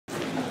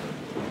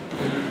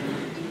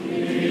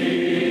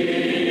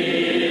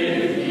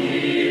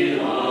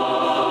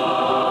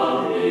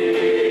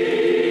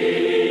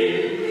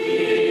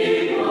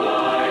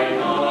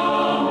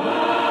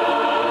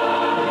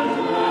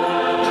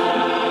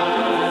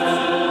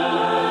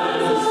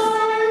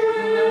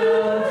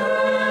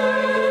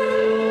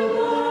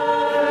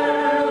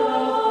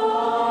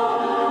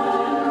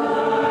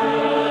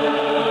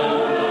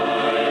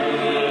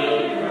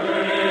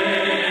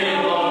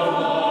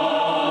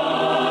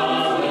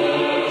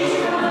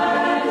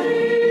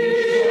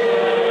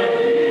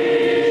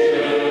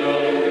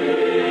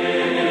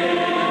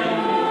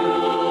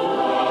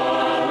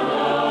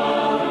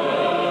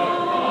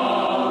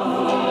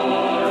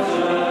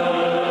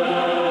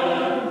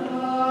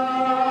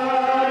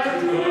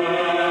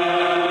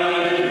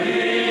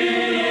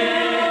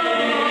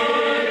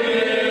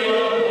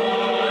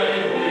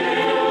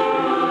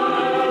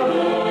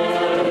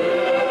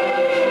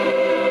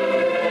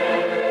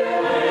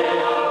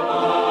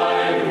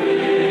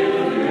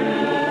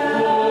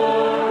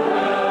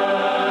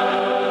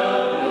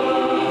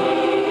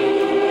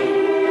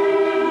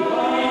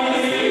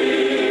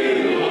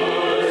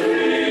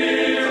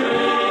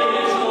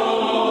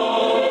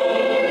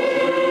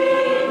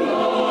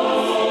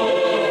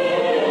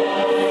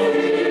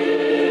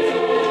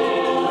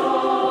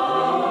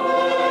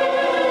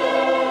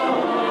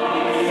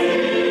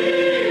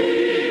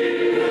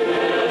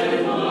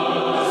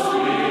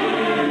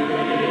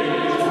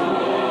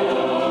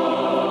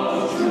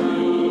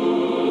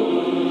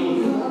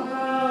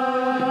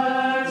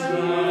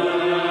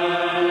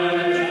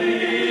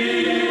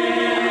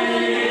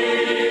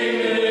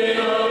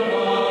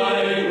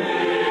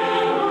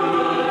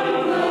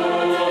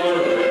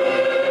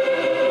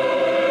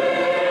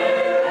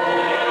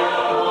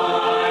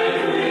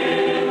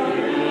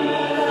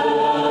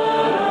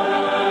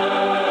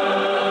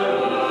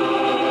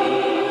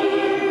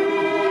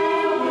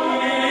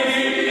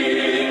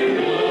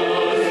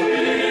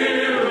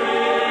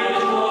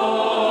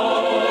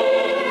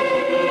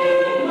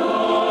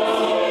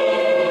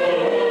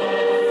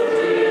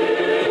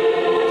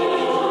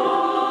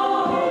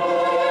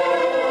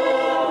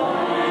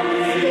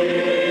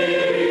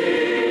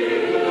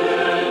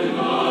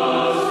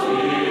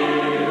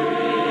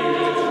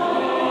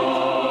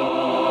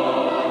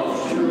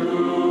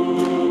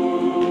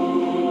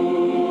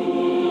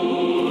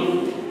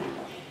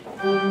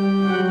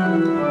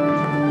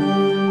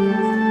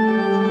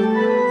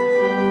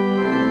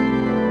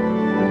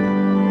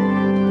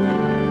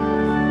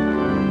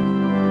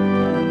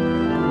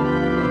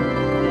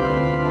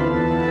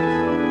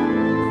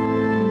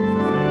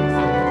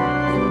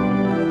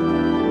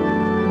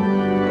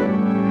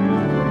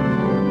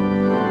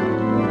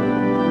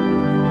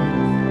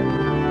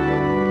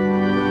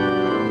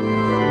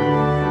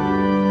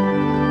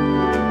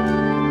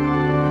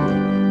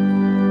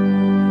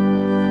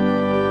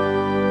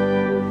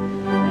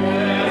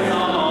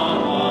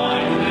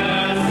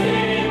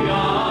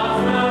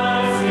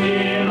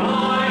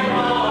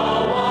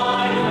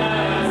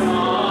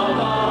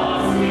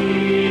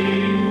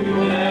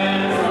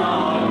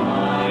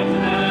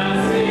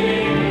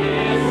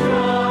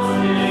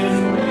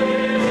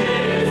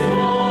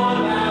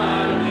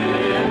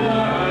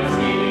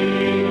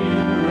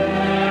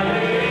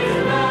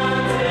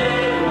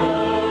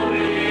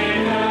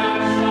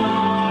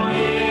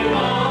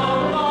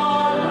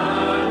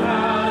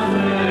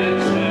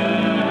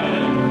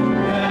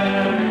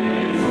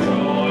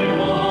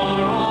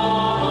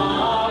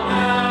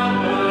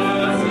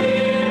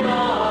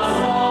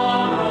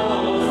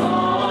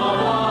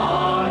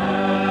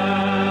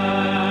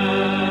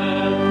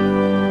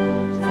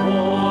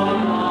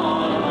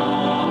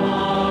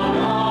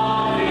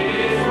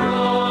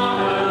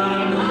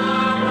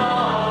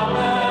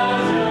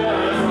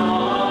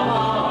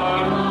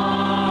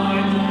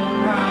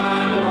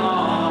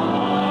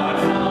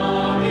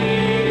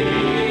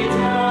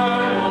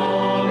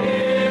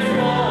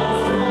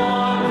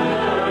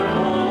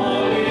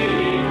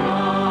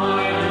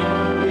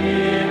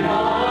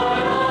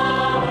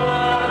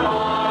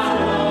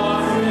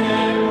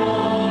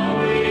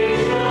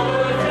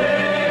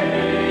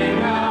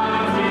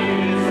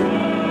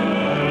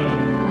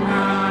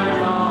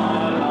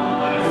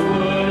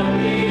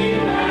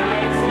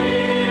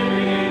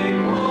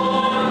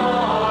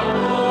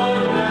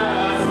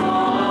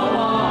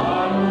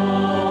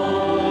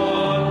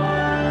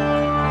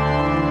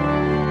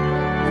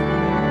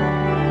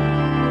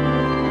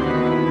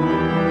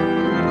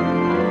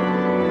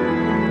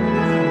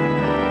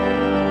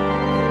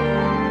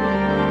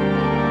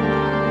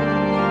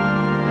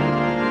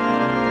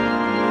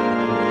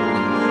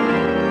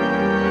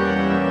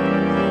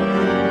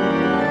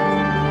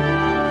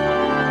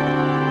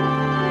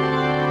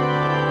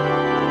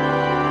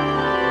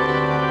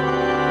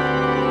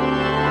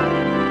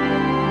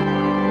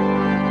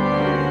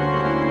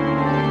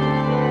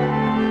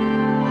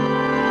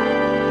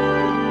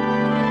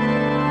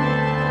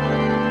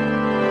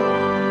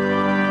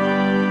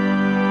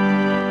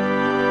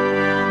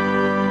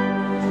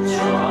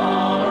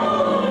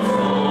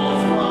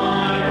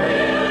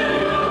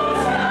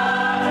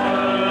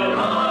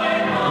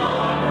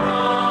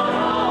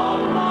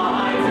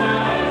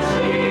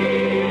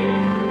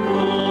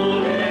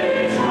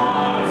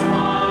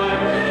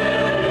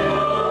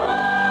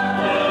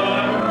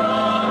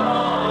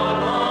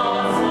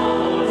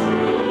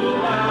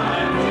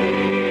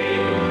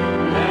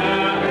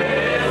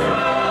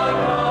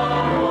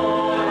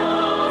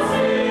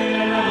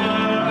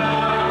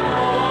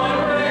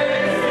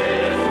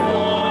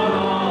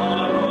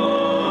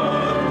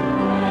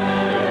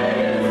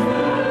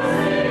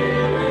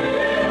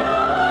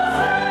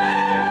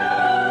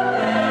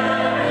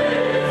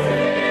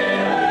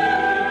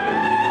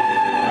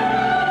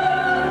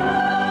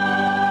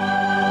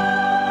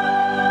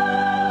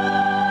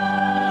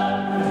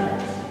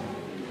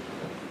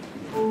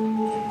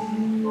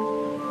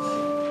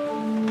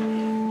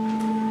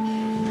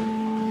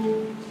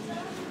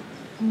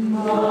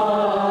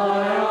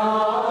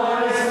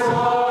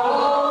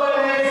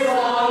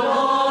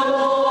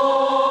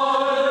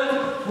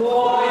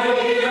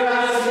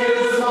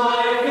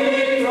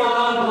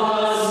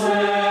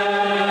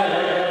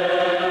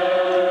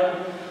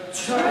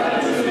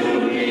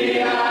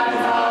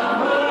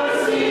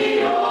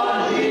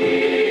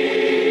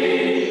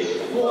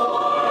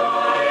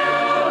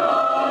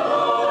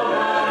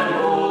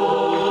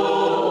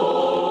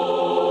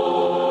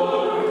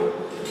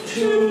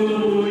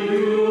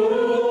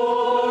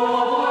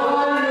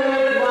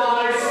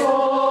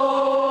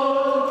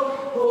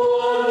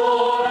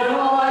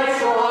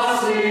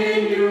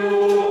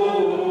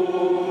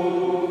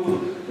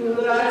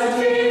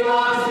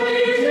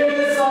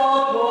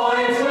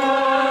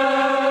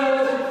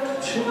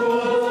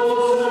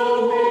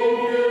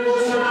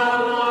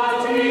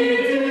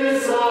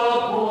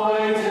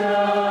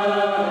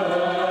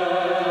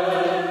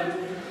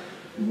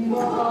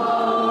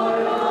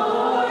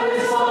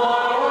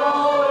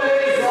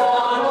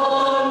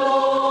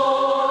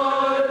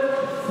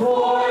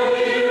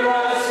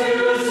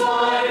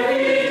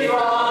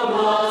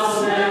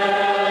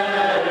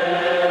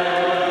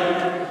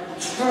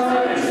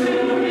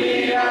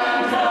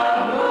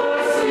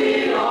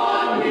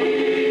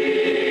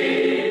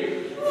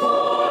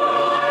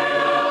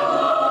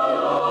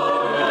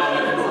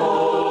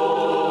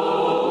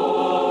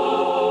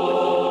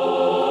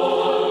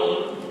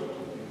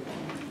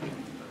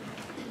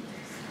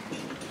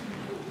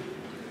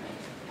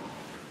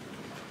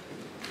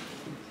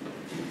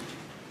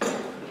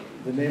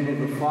In the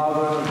name of the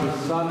Father, of the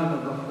Son, and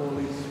of the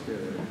Holy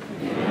Spirit.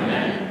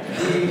 Amen.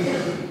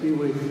 Peace be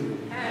with you.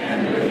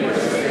 And with your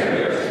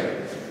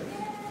spirit.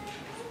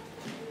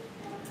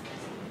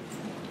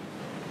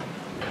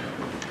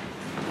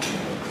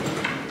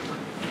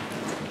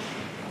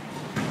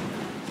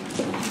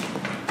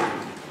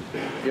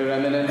 Your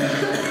Eminence,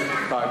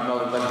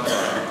 Cardinal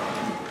Lacroix,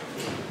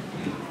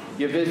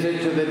 you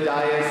visit to the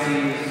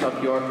diocese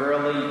of your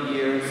early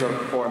years of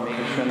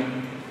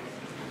formation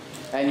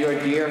and your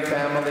dear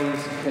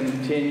family's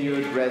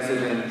continued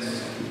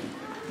residence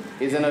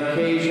is an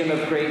occasion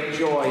of great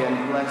joy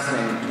and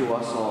blessing to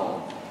us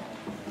all.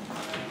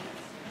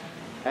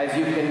 As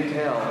you can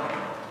tell,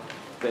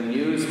 the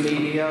news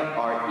media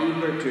are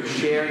eager to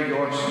share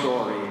your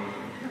story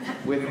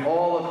with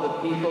all of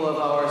the people of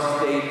our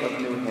state of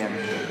New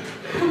Hampshire.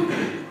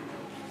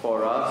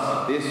 For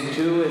us, this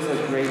too is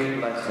a great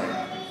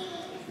blessing.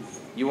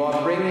 You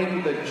are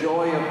bringing the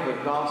joy of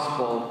the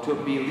gospel to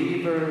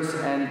believers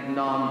and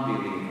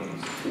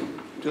non-believers,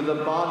 to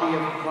the body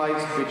of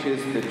Christ, which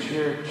is the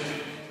church,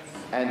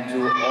 and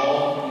to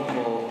all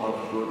people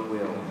of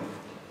goodwill.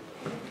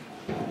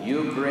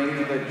 You bring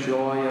the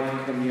joy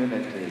of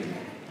community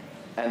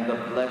and the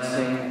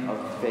blessing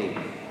of faith.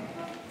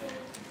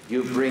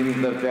 You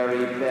bring the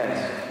very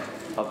best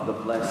of the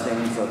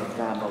blessings of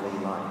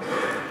family life.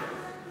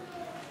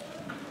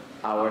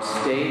 Our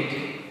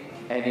state,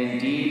 and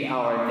indeed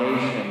our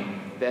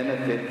nation,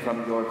 benefit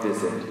from your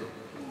visit.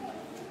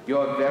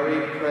 Your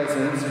very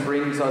presence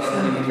brings us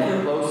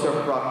into closer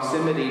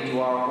proximity to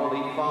our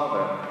Holy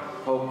Father,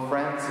 Pope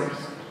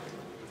Francis,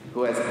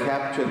 who has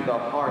captured the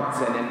hearts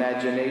and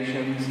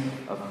imaginations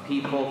of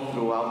people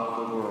throughout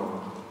the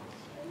world.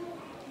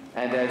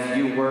 And as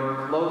you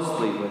work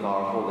closely with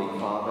our Holy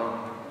Father,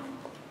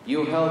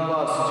 you help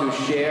us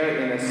to share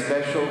in a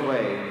special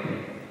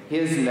way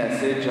his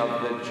message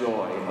of the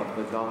joy of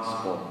the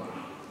gospel.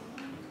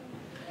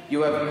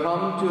 You have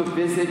come to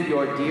visit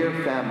your dear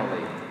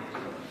family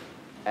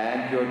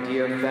and your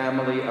dear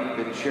family of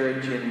the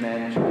Church in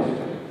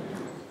Manchester.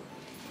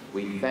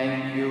 We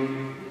thank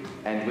you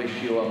and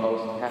wish you a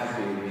most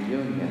happy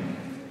reunion.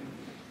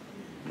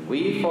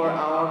 We, for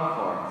our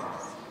part,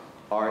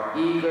 are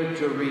eager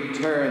to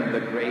return the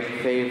great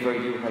favor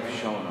you have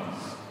shown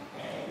us.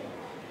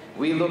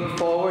 We look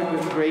forward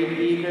with great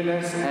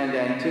eagerness and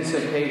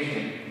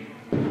anticipation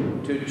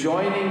to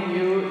joining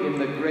you in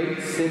the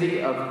great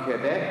city of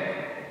Quebec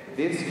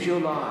this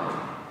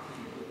July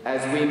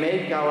as we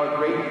make our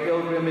great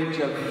pilgrimage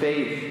of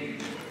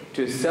faith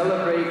to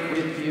celebrate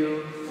with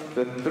you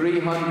the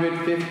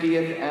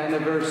 350th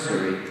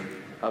anniversary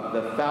of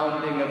the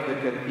founding of the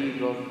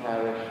Cathedral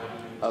parish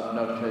of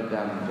Notre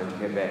Dame de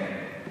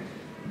Quebec.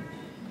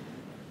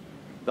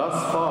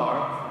 Thus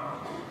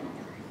far,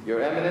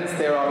 Your Eminence,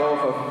 there are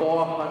over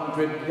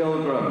 400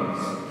 pilgrims,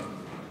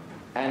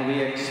 and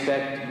we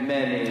expect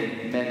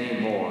many,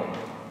 many more.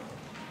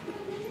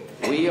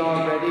 We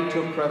are ready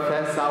to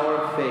profess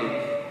our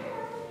faith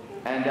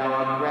and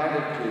our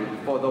gratitude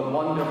for the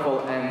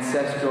wonderful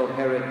ancestral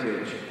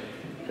heritage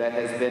that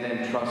has been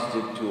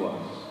entrusted to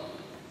us.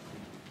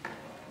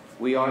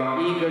 We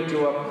are eager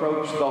to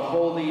approach the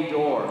holy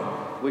door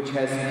which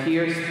has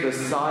pierced the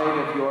side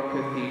of your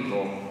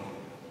cathedral,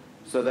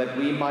 so that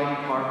we might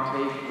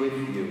partake with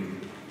you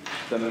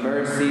the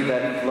mercy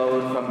that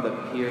flowed from the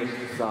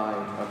pierced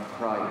side of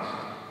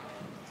Christ.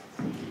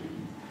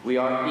 We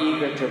are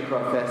eager to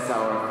profess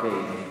our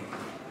faith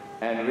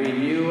and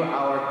renew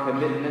our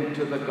commitment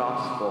to the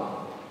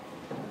gospel.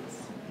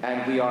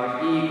 And we are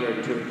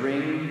eager to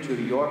bring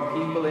to your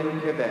people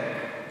in Quebec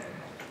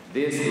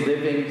this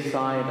living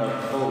sign of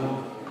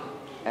hope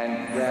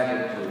and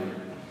gratitude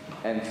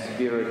and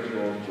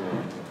spiritual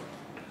joy.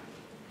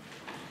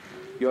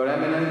 Your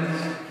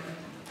Eminence,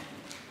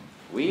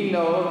 we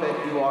know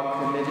that you are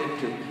committed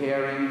to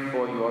caring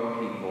for your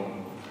people,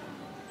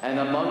 and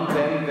among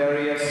them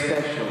very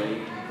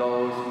especially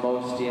those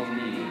most in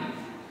need.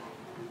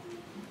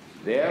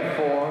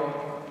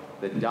 Therefore,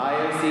 the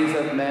Diocese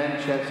of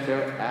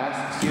Manchester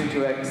asks you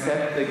to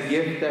accept the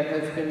gift that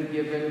has been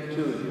given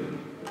to you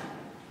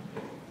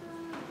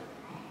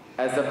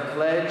as a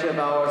pledge of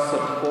our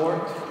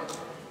support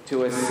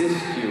to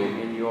assist you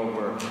in your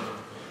work.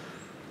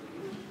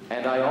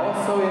 And I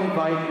also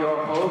invite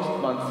your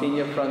host,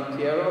 Monsignor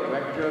Frontiero,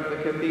 rector of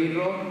the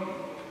cathedral,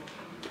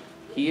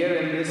 here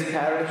in this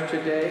parish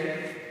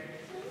today,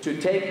 to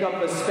take up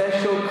a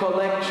special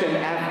collection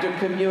after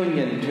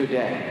communion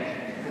today.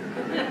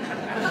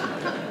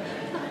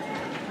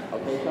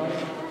 Okay, Tom?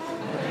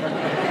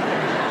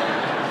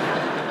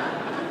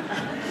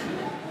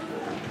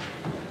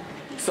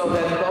 So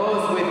that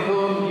those with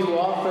whom you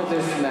offer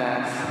this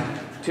Mass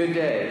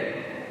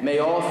today may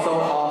also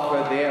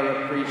offer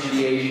their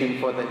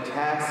appreciation for the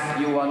task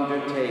you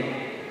undertake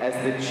as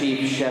the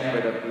chief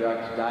shepherd of the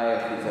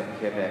Archdiocese of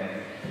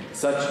Quebec.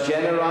 Such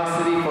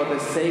generosity for the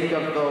sake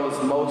of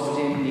those most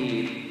in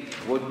need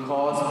would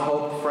cause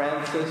Pope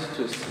Francis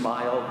to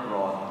smile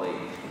broadly,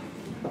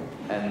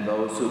 and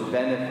those who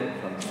benefit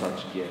from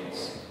such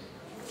gifts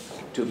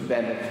to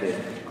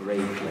benefit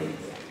greatly.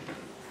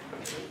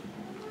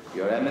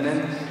 Your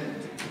Eminence,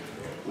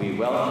 we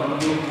welcome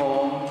you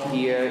home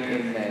here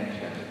in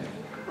Manchester.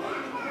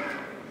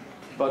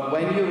 But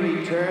when you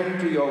return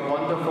to your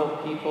wonderful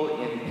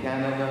people in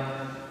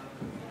Canada,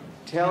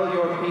 tell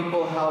your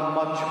people how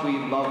much we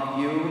love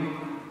you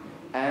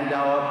and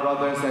our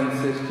brothers and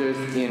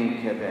sisters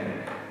in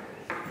Quebec.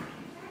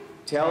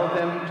 Tell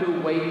them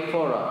to wait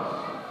for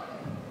us.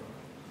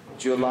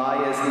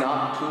 July is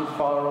not too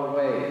far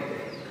away.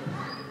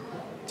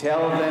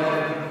 Tell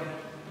them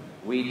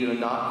we do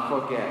not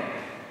forget.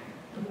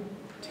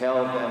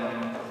 Tell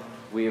them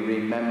we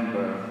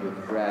remember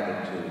with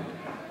gratitude.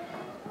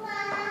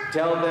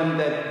 Tell them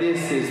that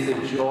this is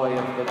the joy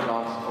of the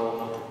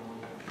gospel.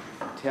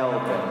 Tell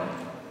them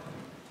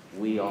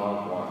we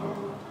are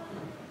one.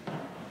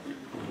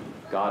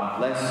 God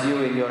bless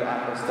you in your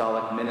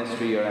apostolic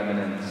ministry, Your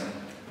Eminence,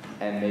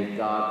 and may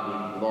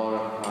God be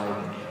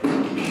glorified.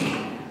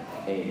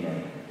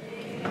 Amen.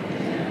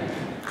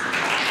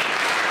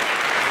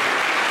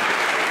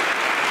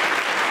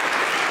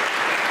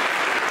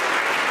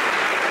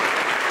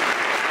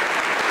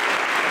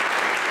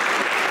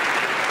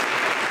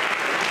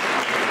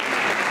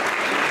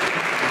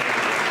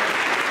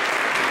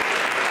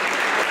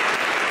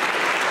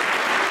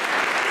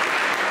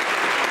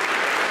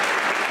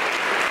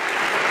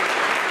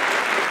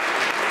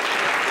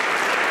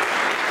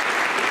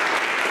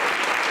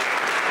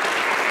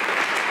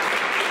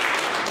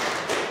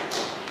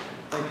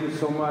 Thank you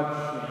so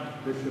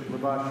much, Bishop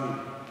Libasci.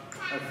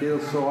 I feel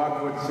so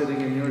awkward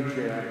sitting in your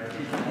chair.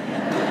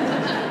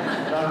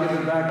 But I'll give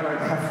it back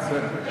right after.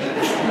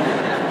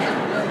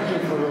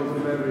 Thank you for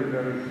those very,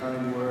 very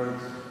kind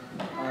words.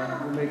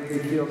 You make me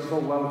feel so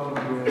welcome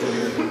here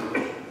in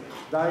this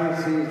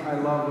diocese I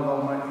love with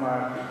all my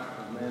heart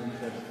of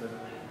Manchester,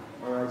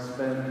 where I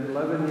spent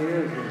 11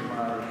 years of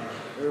my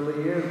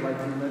early years, like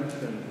you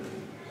mentioned,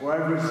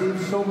 where I've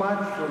received so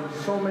much from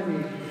so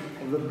many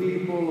of the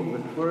people, of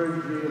the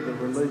clergy, of the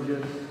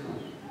religious,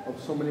 of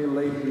so many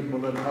lay people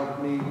that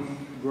helped me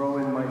grow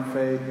in my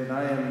faith. And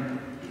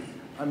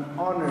I'm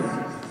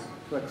honored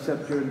to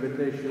accept your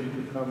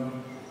invitation to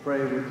come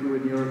pray with you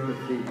in your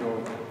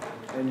cathedral.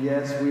 And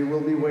yes, we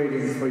will be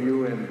waiting for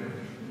you in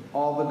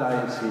all the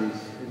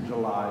dioceses in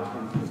July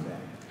in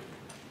Quebec.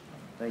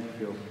 Thank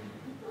you.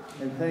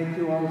 And thank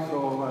you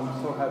also,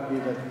 I'm so happy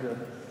that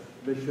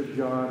Bishop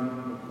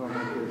John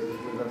McCormick is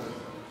with us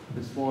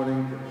this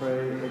morning to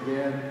pray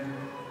again.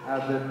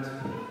 Abbot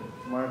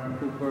Martin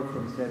Cooper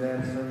from St.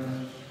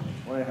 Anselm,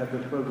 where I had the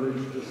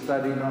privilege to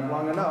study not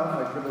long enough.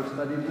 I should have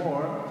studied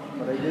more,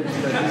 but I did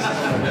study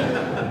some.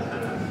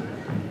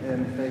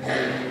 And thank you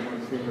to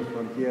Monsignor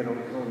Frontiero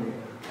Tony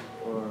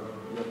for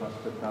your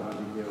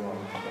hospitality here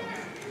also.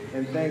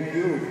 And thank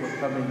you for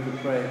coming to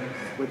pray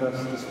with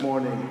us this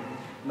morning.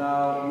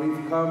 Now,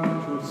 we've come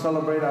to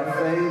celebrate our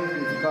faith.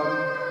 We've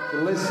come to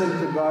listen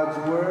to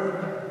God's word.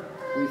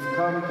 We've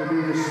come to be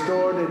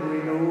restored and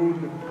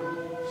renewed.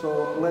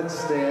 So let's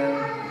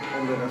stand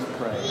and let us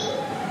pray.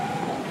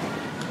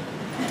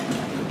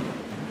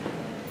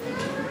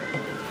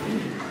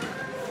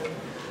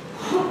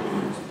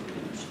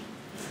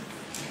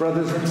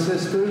 Brothers and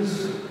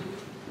sisters,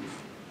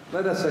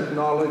 let us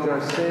acknowledge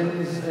our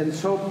sins and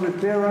so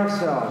prepare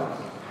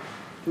ourselves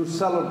to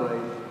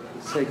celebrate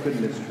the sacred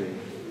mystery.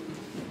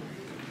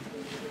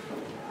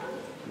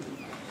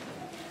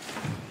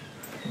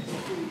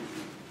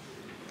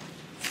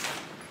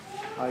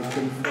 I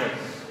confess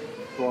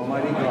to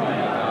Almighty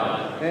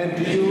God and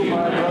to you,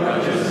 my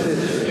brothers and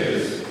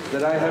sisters,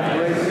 that I have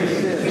greatly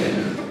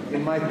sinned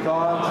in my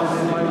thoughts and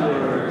in my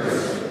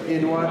words,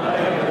 in what I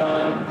have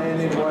done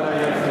and in what I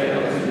have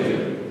failed to do.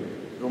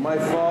 Through my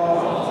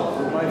fault,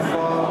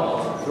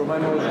 through my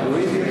most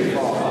grievous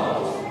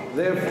fault.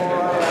 Therefore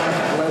I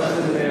ask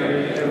Blessed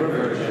Mary, ever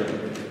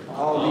Virgin,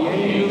 all the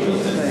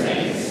angels and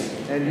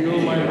saints, and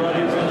you, my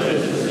brothers and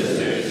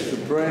sisters,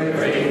 to pray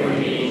for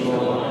me, O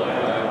Lord.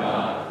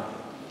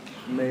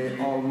 May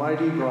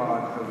Almighty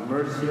God have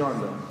mercy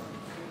on us,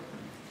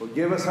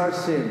 forgive us our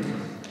sins,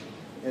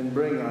 and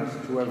bring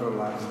us to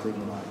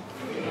everlasting life.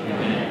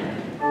 Amen.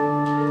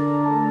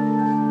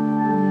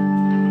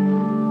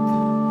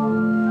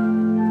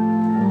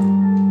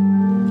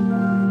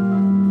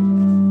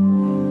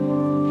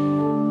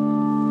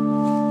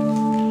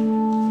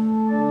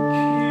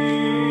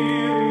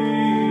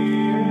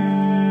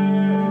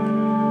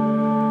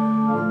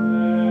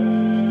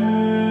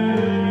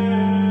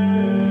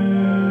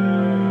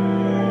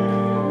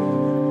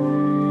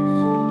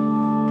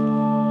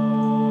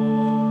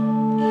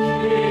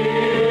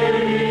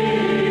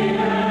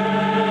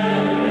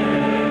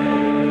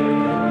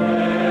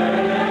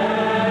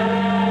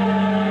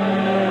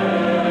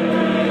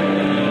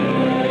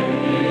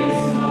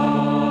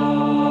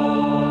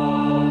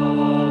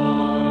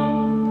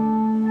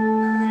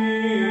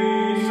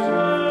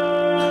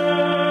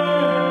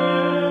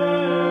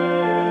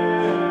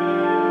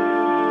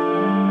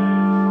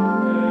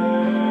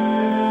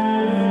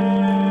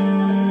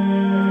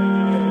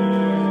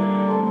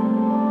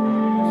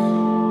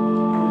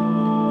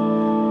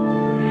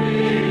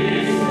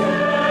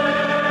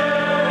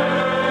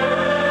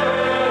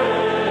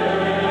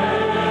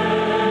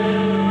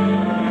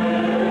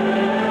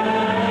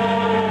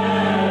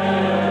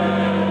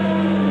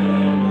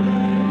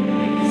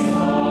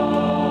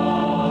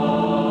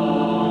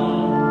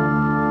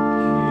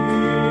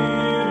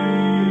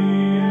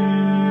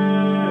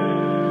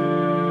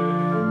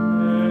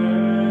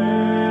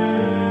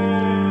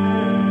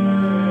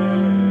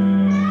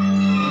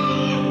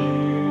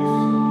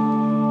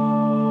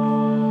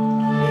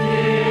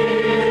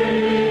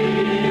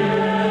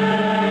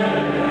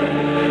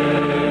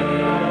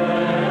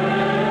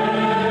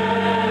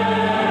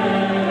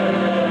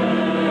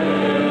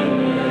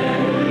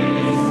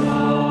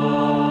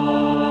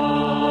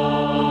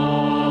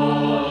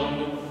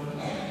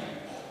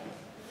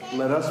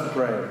 us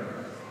pray.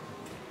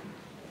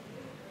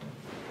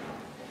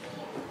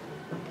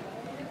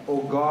 O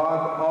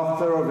God,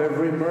 author of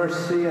every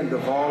mercy and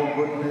of all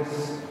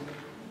goodness,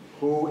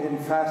 who in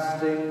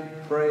fasting,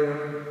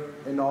 prayer,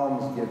 and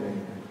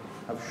almsgiving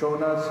have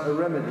shown us a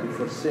remedy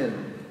for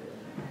sin,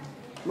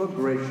 look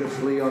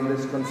graciously on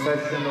this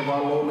confession of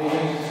our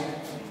lowliness,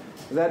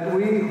 that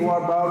we who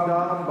are bowed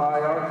down by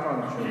our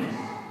conscience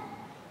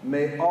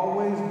may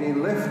always be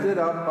lifted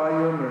up by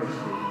your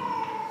mercy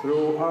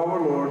through our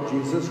Lord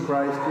Jesus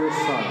Christ, your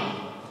Son,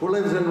 who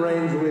lives and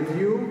reigns with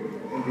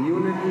you in the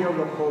unity of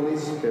the Holy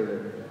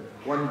Spirit,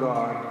 one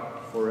God,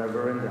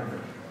 forever and ever.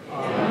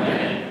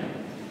 Amen.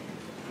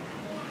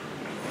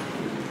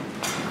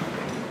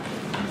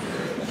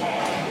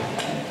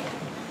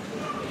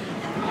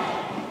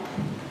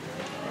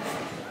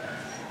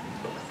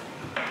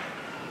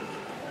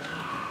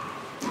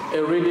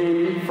 A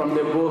reading from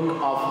the book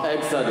of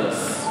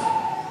Exodus.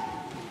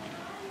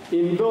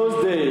 In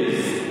those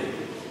days,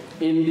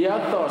 in their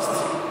thirst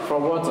for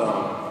water,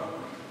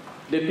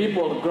 the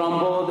people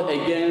grumbled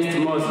against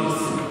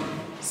Moses,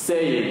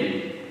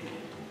 saying,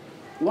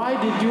 "Why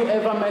did you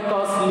ever make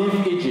us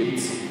leave Egypt?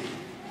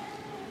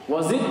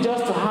 Was it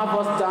just to have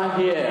us die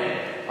here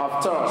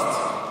of thirst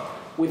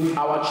with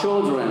our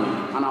children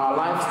and our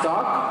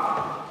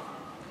livestock?"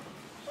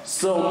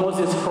 So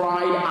Moses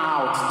cried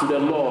out to the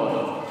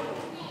Lord,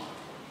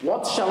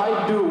 "What shall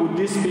I do with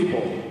these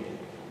people?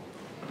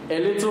 A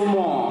little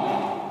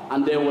more,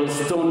 and they will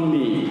stone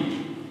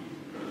me."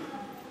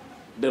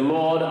 The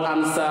Lord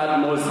answered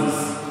Moses,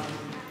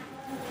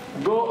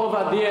 "Go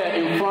over there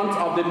in front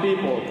of the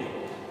people,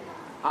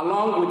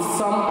 along with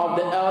some of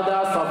the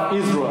elders of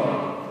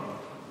Israel,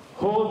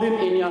 holding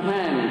in your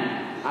hand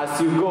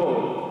as you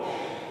go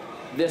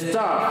the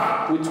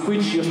staff with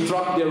which you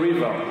struck the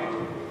river.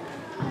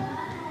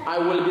 I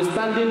will be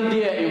standing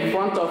there in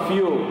front of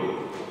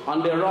you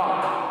on the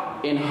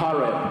rock in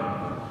Horeb.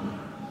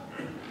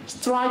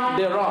 Strike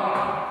the rock,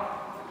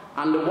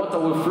 and the water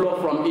will flow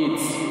from it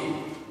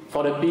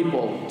for the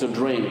people to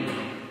drink."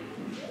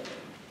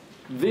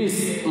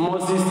 This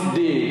Moses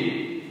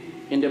did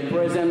in the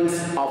presence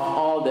of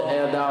all the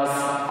elders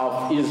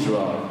of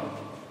Israel.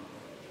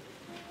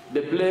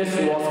 The place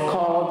was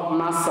called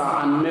Massa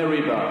and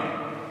Meribah,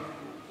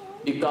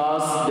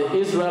 because the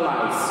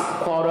Israelites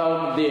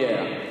quarreled there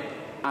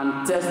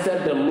and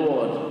tested the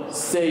Lord,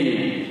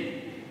 saying,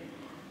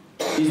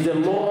 "Is the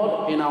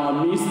Lord in our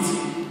midst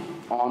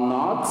or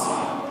not?"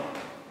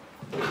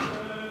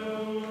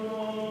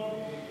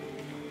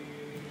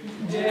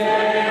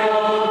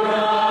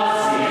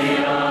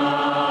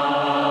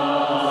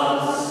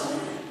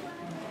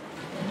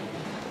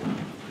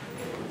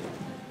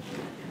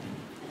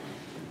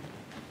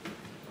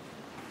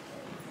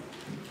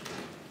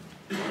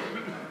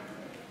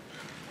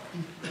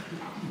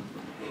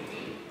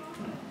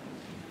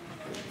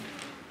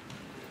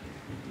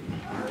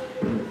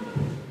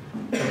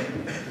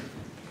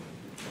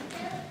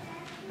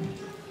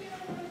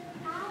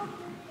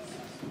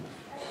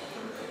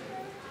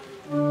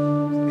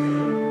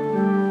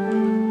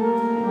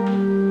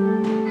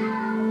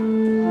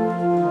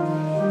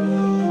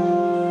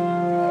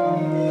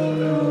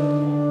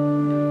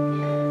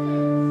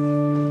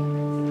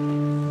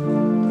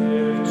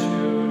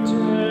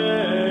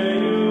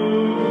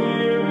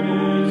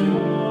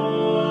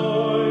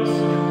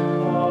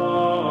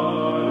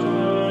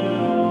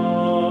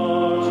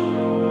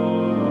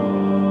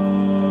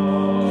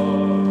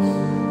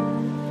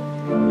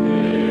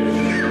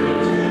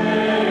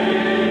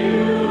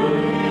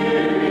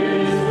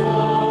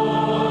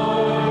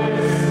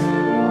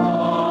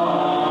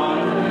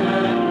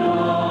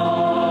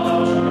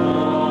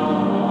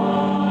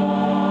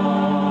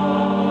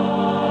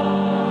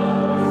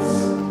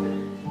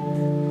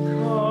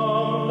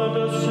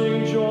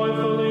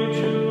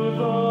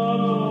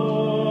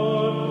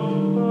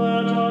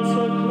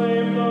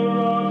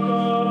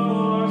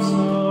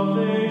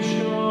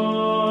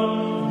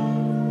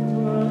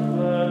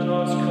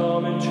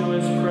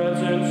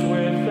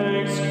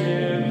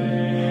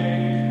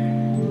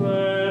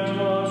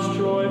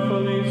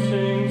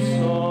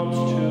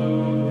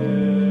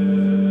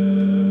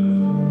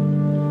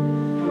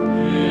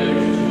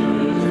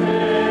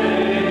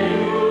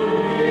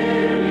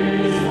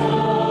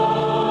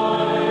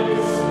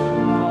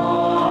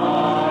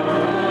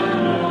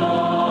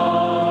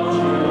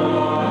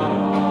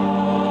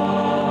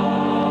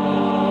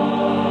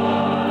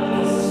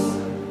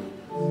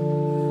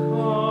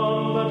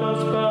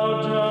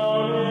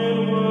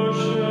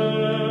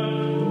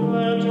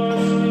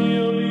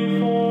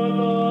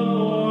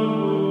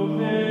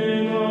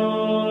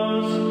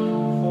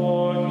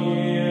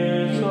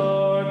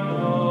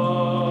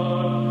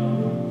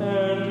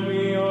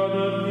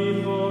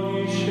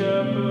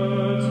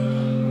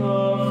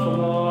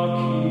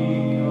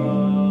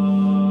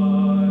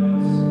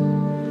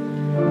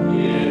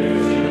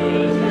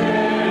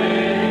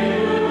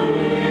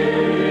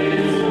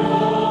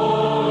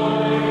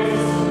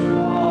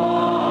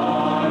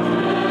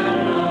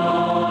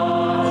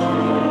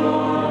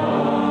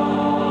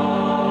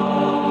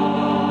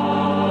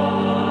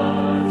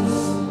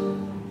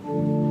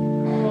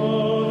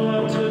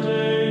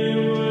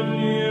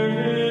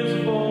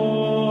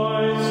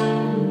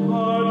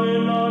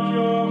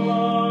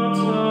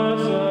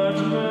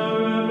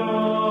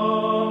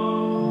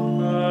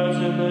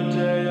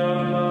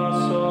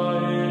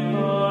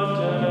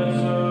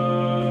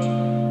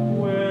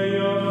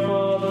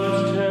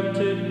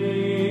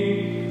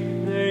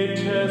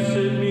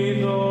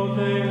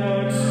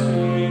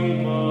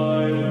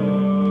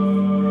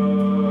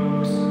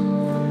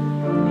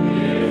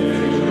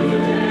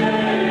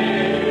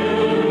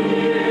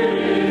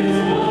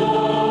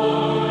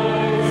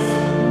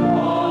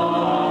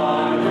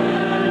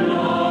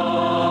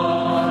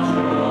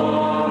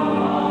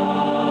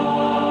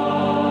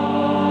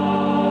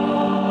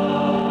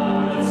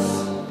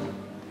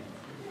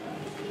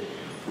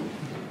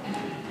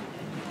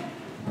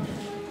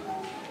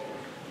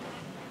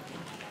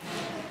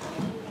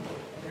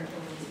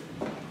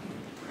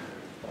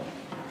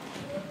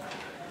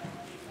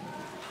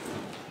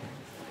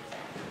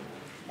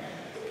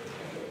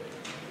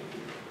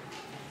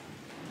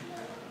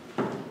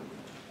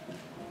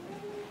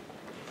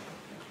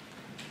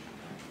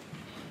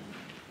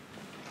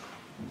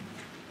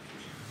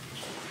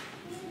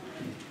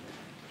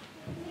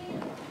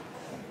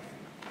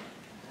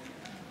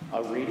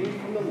 A reading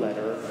from the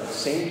letter of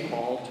St.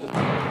 Paul to the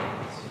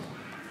Romans.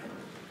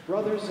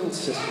 Brothers and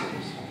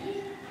sisters,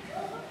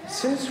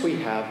 since we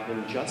have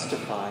been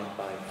justified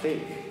by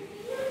faith,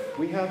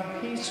 we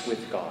have peace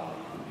with God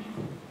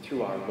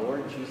through our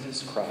Lord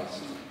Jesus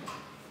Christ,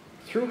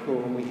 through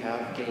whom we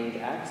have gained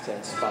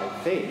access by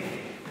faith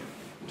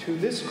to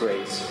this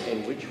grace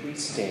in which we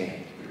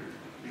stand,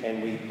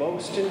 and we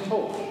boast in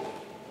hope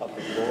of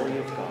the glory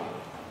of God.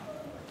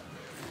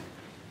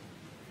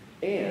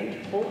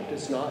 And hope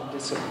does not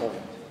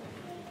disappoint,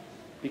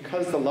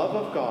 because the love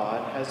of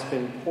God has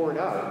been poured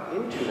out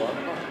into our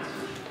hearts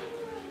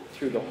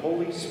through the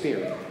Holy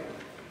Spirit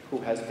who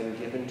has been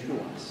given to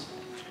us.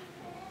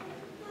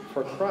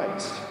 For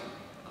Christ,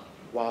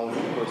 while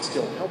we were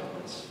still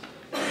helpless,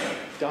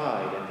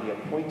 died at the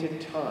appointed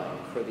time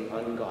for the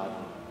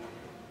ungodly.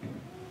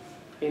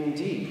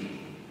 Indeed,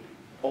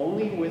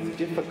 only with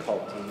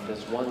difficulty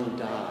does one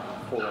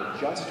die for a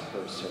just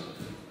person,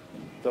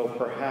 though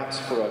perhaps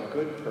for a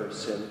good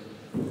person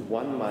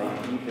one might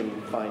even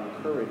find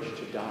courage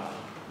to die.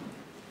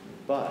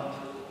 But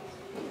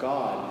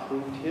God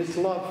proved his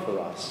love for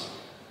us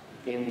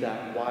in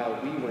that while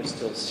we were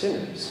still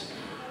sinners,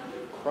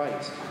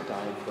 Christ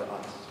died for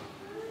us.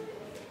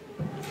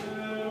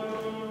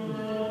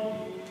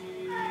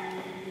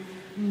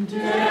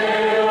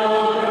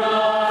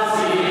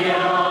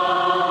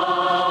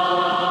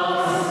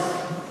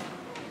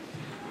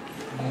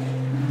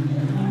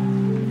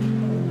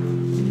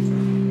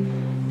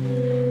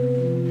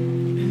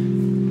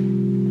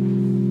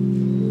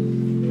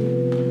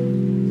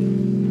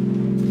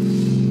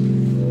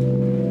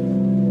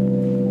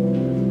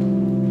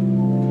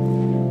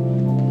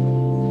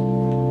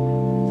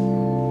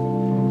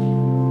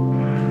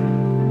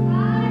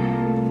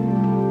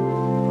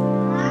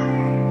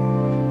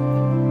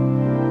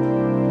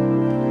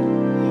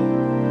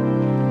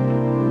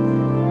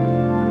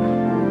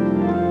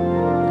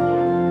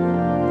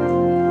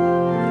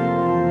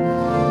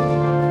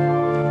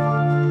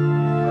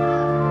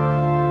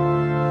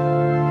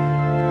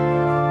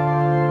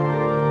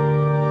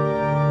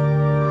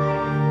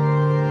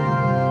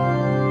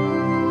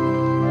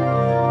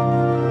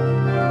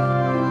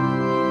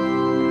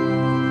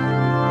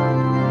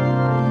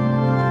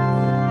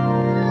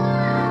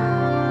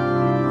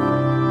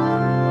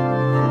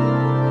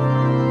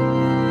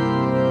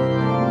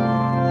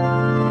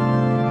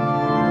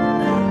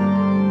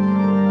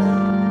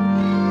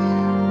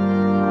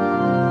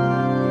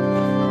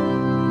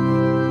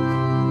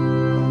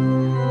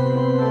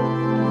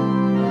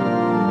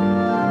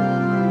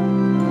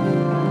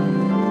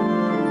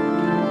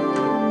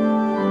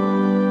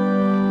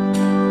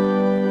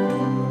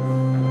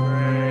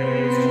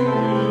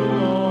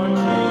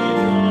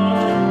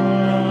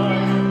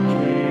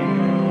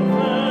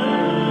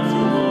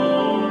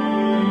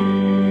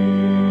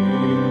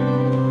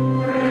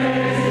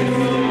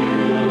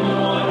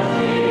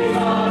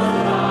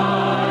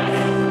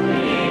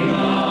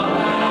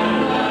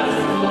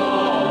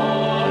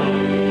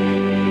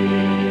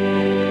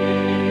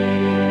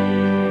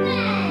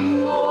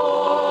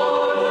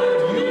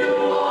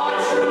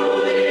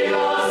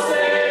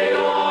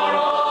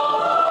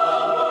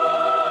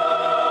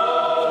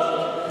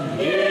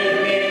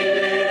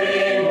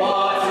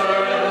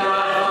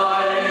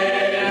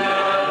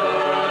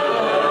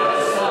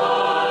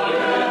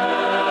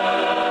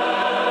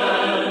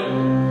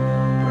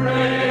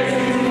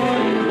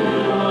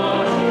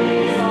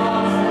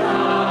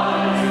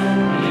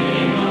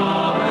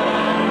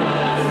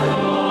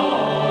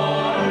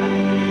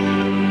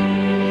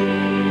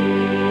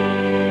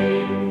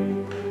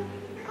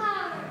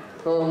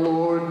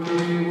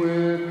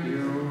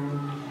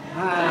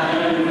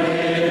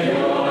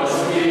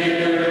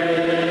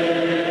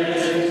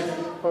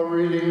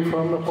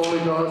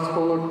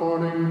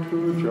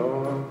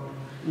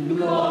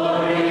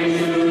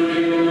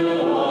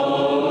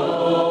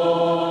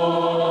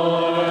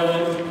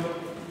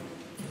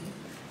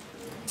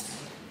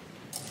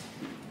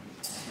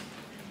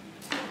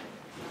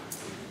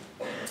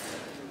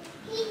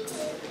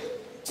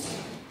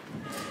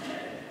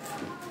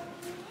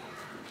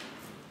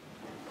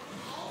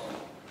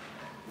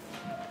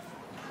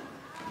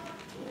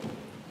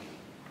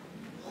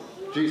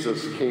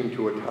 Jesus came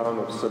to a town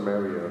of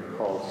Samaria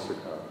called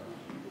Sychar,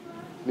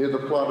 near the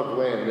plot of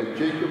land that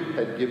Jacob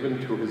had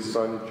given to his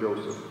son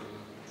Joseph.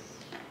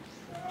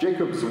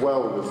 Jacob's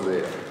well was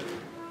there.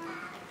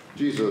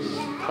 Jesus,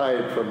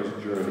 tired from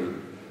his journey,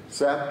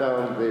 sat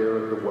down there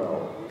at the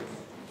well.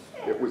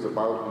 It was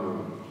about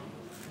noon.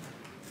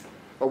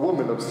 A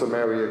woman of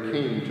Samaria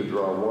came to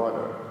draw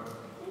water.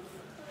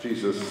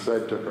 Jesus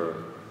said to her,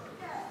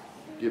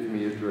 "Give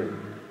me a drink."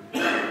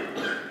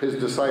 His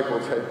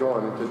disciples had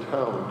gone into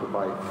town to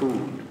buy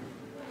food.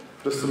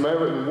 The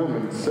Samaritan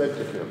woman said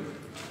to him,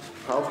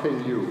 "How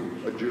can you,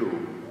 a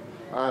Jew,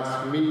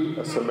 ask me,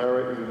 a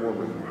Samaritan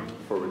woman,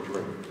 for a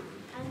drink?"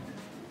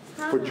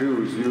 For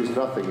Jews use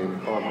nothing in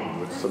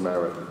common with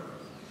Samaritans.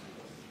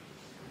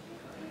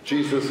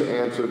 Jesus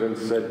answered and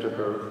said to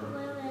her,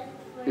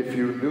 "If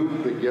you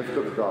knew the gift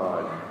of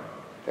God,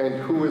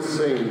 and who is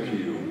saying to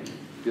you,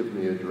 give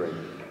me a drink."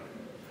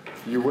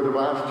 You would have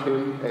asked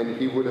him, and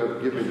he would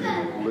have given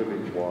you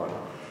living water.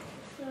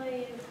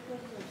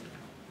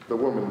 The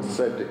woman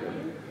said to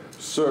him,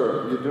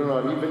 "Sir, you do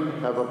not even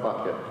have a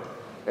bucket,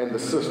 and the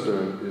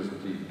cistern is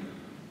deep.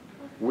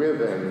 Where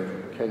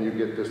then can you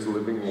get this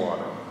living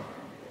water?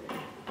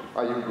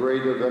 Are you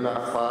greater than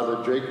our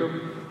father Jacob,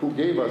 who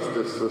gave us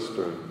this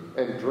cistern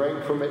and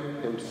drank from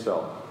it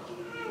himself,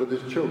 with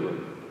his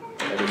children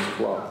and his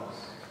flocks?"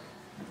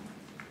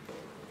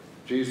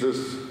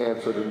 Jesus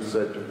answered and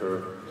said to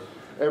her,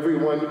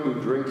 "Everyone who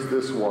drinks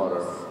this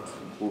water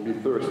will be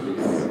thirsty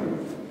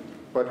again,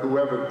 but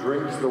whoever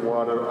drinks the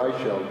water I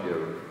shall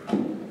give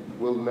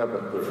will never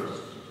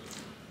thirst.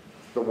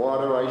 The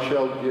water I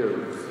shall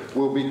give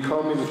will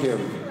become in him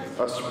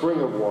a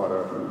spring of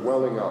water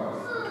welling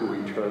up to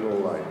eternal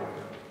life."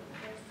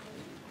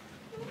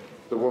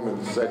 The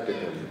woman said to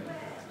him,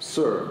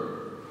 "Sir,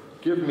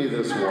 give me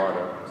this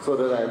water so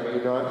that I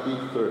may not be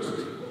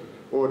thirsty,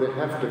 or to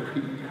have to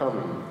keep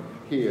coming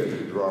here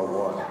to draw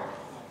water."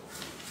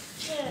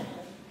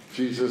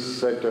 Jesus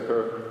said to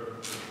her,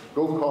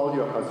 "Go call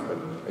your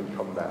husband and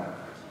come back."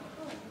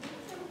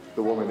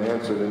 The woman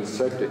answered and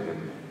said to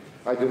him,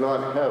 "I do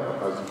not have a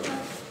husband."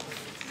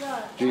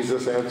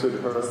 Jesus answered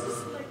her,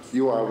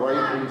 "You are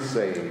right in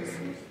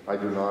saying, 'I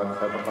do not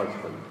have a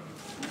husband,'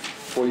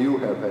 for you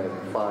have had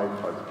 5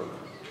 husbands,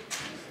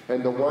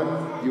 and the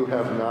one you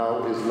have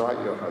now is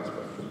not your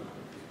husband."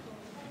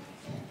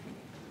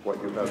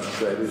 "What you have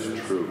said is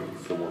true,"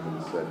 the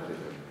woman said to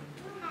him.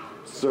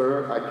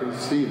 "Sir, I can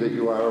see that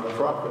you are a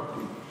prophet.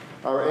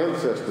 Our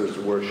ancestors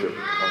worshipped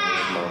on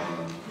this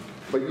mountain,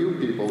 but you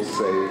people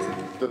say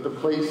that the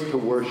place to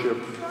worship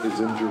is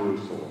in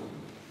Jerusalem."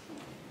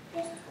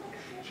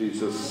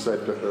 Jesus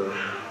said to her,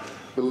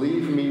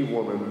 "Believe me,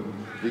 woman,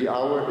 the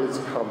hour is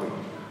coming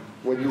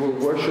when you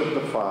will worship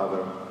the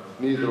Father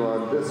neither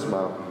on this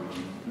mountain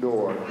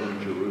nor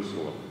in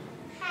Jerusalem.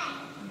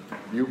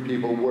 You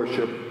people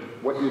worship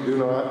what you do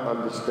not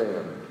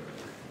understand.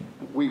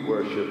 We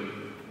worship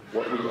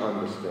what we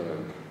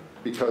understand,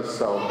 because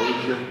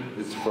salvation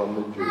is from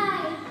the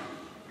Jews.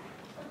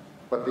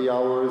 But the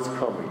hour is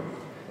coming,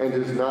 and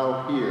is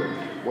now here,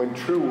 when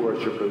true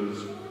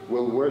worshipers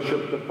will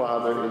worship the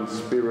Father in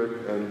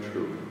spirit and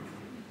truth.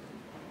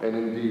 And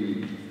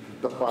indeed,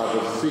 the Father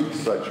seeks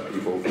such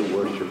people to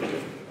worship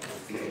him.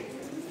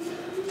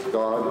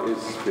 God is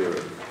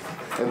spirit,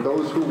 and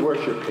those who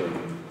worship him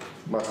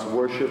must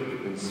worship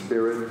in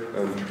spirit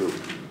and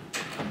truth."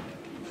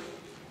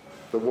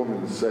 The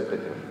woman said to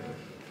him,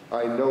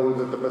 "I know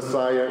that the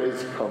Messiah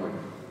is coming,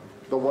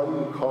 the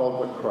one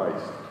called the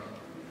Christ.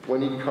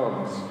 When he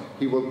comes,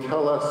 he will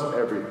tell us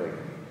everything."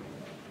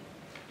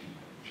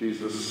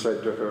 Jesus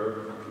said to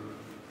her,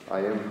 "I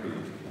am he,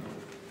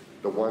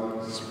 the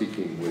one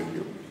speaking with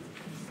you."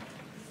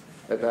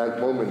 At that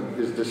moment,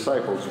 his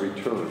disciples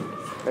returned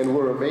and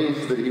were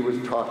amazed that he was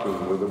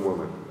talking with a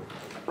woman.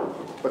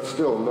 But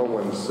still no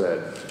one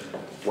said,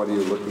 "What are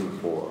you looking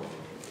for?"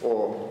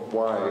 or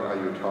 "Why are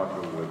you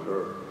talking with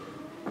her?"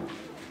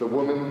 The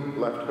woman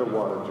left her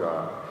water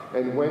jar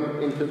and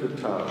went into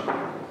the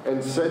town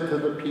and said to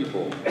the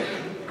people,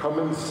 "Come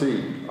and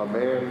see a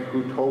man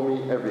who told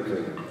me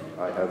everything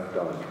I have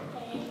done.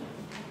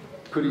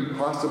 Could he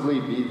possibly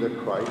be the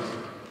Christ?"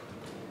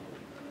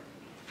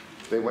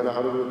 They went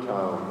out of the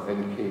town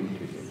and came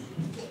to him.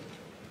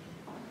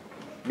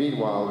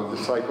 Meanwhile, the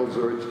disciples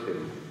urged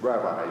him,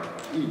 "Rabbi,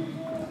 eat."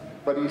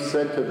 But he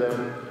said to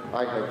them,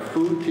 "I have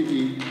food to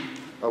eat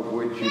of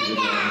which you do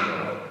not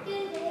know."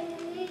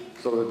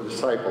 So the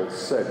disciples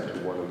said to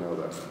one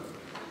another,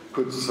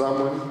 "Could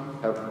someone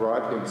have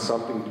brought him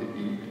something to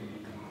eat?"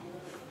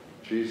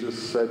 Jesus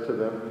said to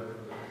them,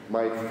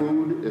 "My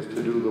food is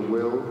to do the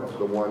will of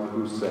the one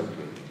who sent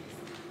me,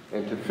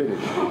 and to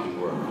finish his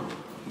work.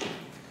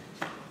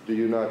 Do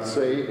you not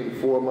say in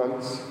 4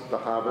 months the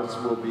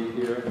harvest will be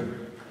here?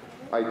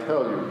 I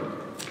tell you,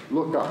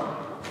 look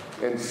up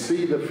and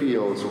see the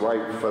fields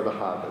ripe for the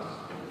harvest.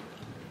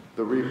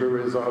 The reaper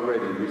is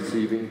already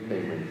receiving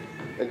payment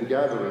and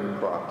gathering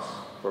crops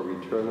for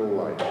eternal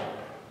life,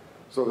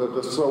 so that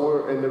the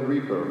sower and the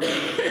reaper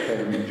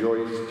can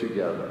rejoice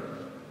together.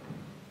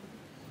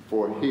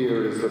 For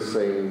here is the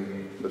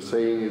saying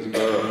is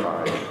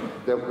verified,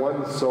 that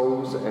one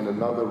sows and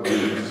another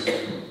reaps.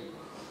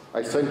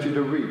 I sent you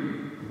to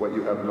reap what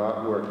you have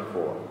not worked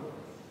for.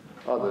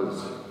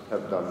 Others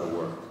have done the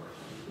work,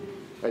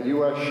 and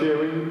you are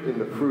sharing in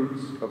the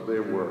fruits of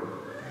their work."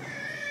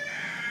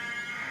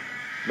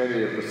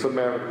 Many of the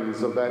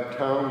Samaritans of that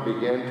town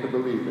began to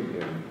believe in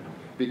him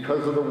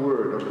because of the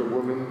word of the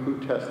woman who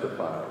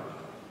testified,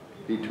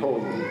 "He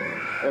told me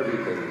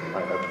everything I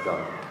have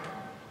done."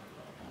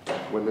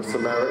 When the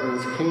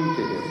Samaritans came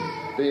to him,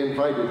 they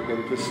invited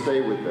him to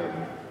stay with them,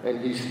 and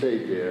he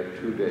stayed there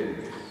 2 days.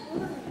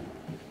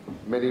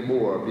 Many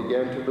more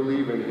began to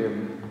believe in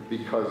him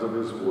because of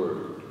his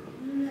word.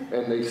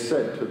 And they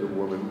said to the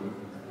woman,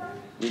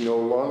 "We no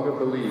longer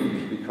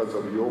believe because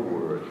of your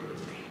word,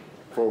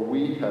 for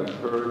we have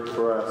heard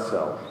for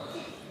ourselves,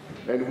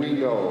 and we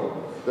know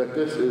that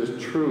this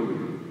is truly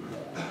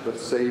the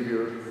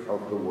Savior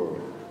of the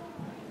world.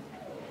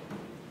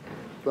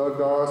 The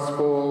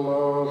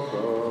Gospel of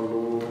the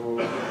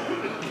Lord.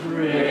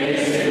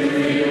 Praise to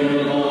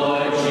you,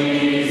 Lord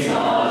Jesus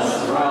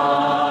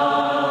Christ.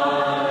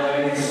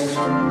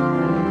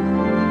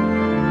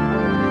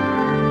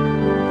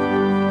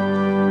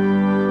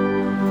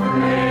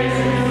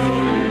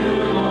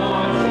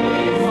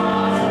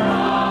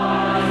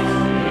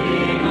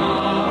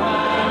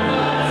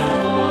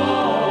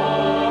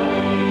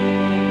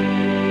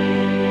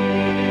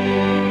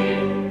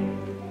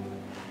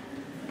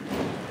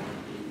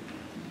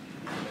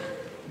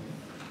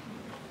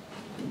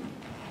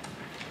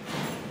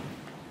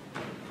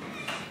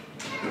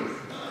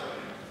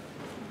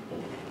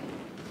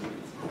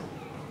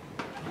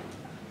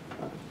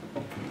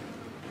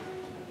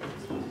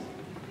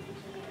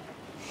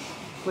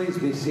 Please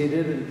be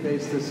seated in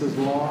case this is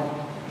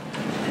long.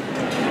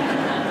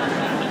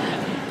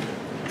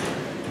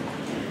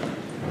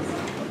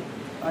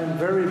 I'm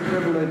very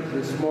privileged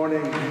this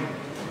morning.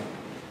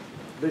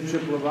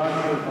 Bishop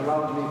Libasci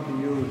allowed me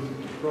to use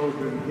the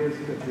crozier in his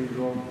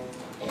cathedral.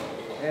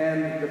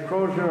 And the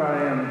crozier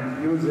I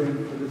am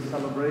using for this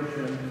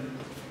celebration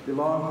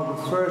belonged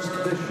to the first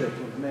Bishop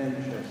of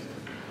Manchester,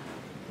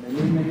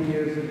 many, many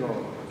years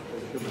ago,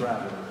 Bishop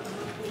Bradley.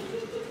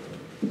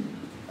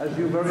 As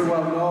you very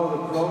well know,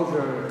 the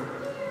crozier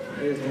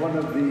is one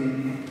of the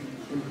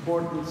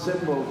important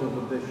symbols of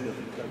the bishop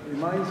that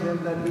reminds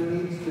him that he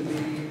needs to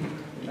be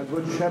a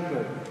good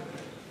shepherd,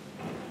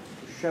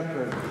 to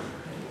shepherd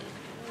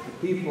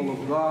the people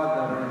of God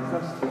that are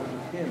entrusted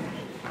to him.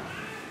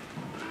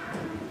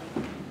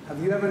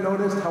 Have you ever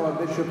noticed how a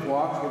bishop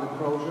walks with a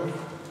crozier?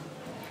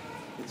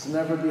 It's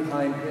never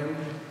behind him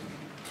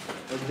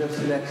or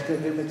just next to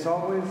him. It's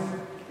always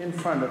in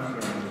front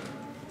of him.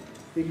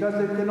 Because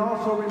it can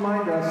also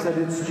remind us that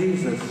it's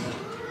Jesus,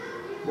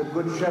 the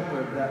Good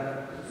Shepherd,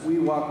 that we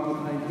walk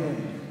behind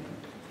him.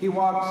 He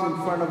walks in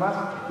front of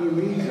us, he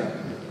leads us,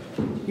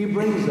 he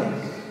brings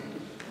us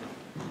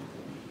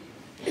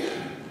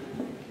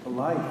a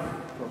life,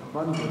 to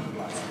abundant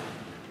life.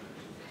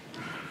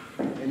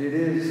 And it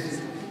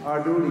is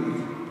our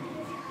duty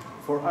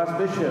for us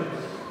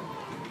bishops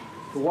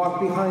to walk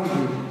behind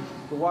Jesus,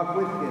 to walk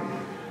with him,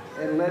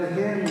 and let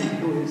him,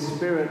 through his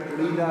Spirit,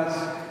 lead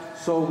us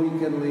so we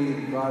can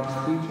lead God's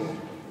people.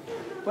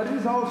 But it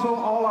is also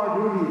all our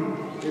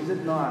duty, is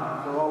it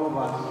not, for all of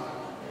us,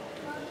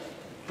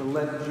 to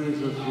let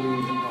Jesus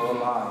lead our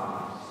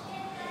lives.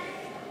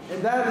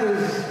 And that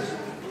is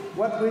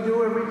what we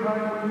do every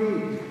time we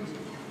meet.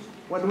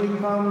 When we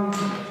come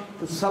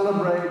to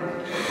celebrate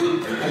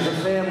as a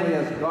family,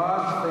 as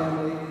God's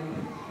family,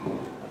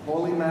 at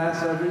Holy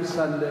Mass every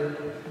Sunday,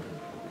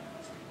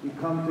 we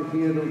come to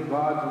hear of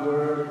God's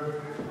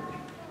Word,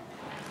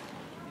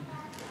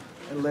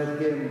 and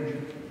let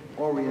him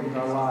orient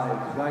our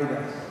lives, guide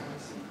us,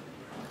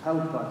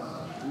 help us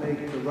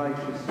make the right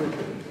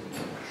decisions,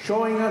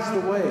 showing us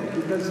the way,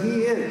 because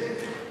he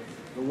is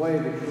the way,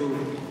 the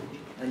truth,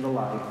 and the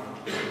life.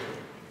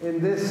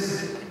 In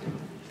this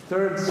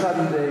third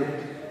Sunday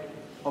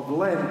of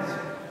Lent,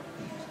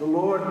 the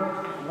Lord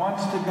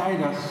wants to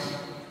guide us.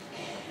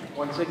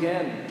 Once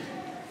again,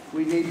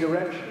 we need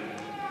direction.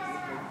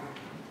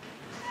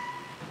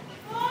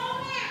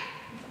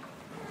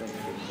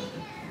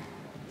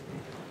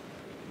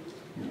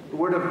 The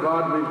Word of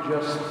God we've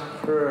just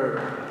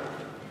heard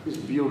is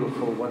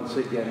beautiful once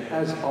again,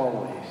 as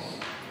always.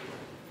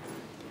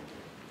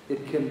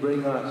 It can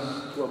bring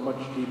us to a much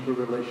deeper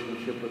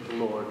relationship with the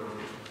Lord.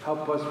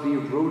 Help us be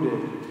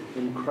rooted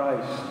in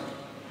Christ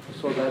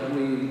so that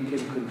we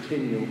can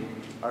continue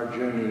our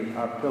journey,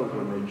 our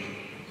pilgrimage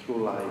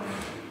through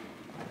life.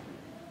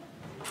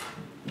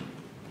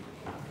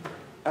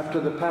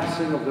 After the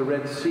passing of the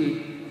Red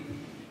Sea,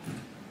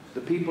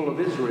 the people of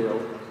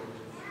Israel,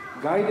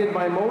 guided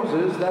by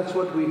Moses, that's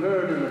what we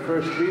heard in the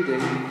first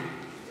reading,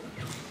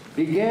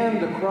 began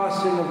the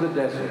crossing of the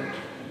desert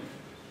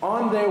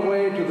on their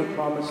way to the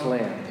Promised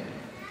Land.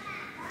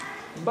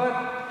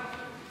 But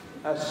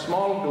a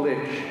small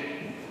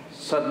glitch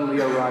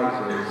suddenly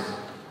arises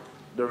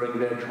during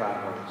their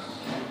travels.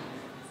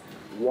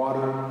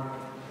 Water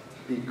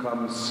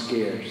becomes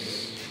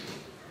scarce.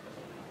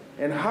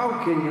 And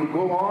how can you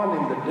go on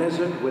in the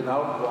desert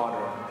without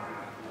water?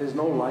 There's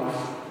no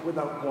life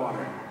without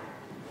water.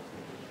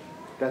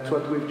 That's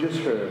what we've just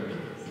heard.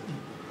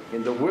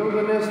 In the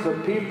wilderness, the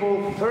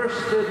people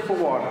thirsted for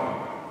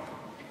water.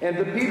 And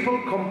the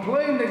people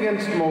complained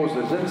against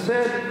Moses and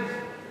said,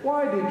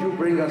 "Why did you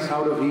bring us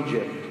out of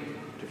Egypt?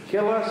 To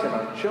kill us and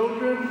our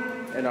children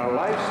and our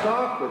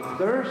livestock with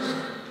thirst?"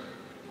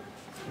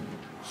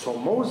 So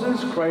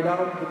Moses cried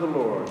out to the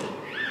Lord,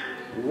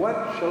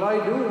 "What shall I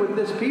do with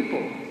this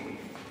people?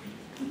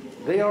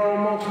 They are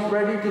almost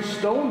ready to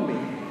stone me."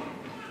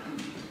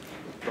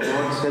 The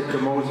Lord said to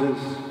Moses,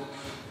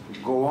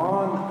 "Go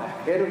on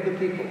ahead of the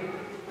people.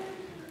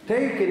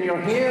 Take in your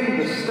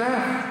hand the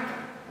staff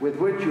with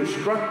which you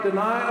struck the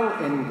Nile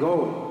and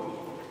go.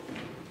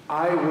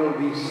 I will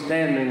be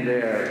standing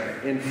there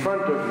in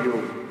front of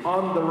you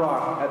on the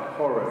rock at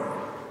Horeb.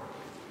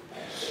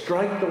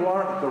 strike the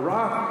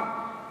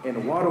rock,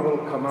 and water will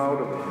come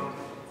out of it,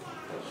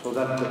 so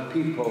that the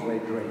people may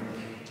drink.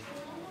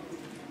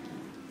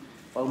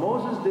 Well,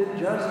 Moses did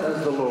just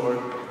as the Lord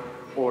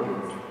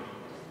ordered,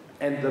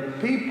 and the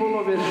people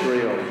of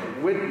Israel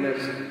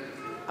witnessed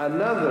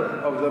another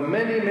of the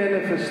many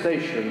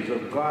manifestations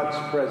of God's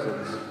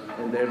presence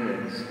in their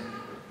midst.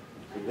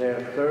 Their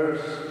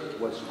thirst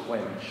was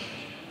quenched.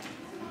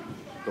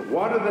 The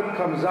water that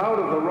comes out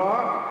of the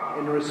rock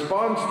in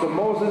response to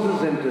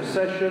Moses'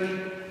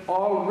 intercession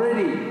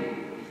already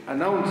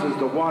announces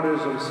the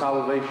waters of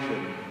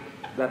salvation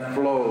that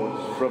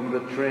flows from the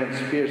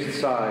transpierced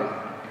side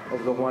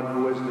of the one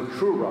who is the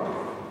true rock,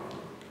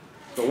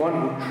 the one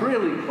who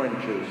truly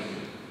quenches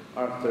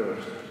our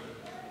thirst,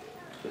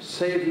 the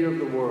Savior of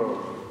the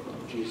world,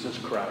 Jesus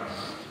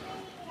Christ.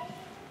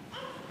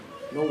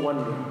 No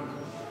wonder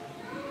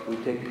we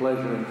take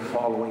pleasure in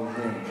following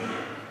him.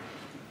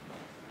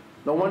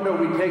 No wonder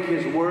we take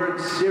his word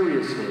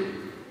seriously,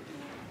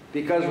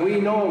 because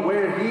we know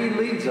where he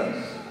leads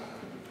us,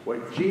 where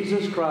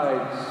Jesus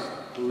Christ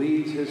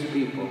leads his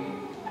people,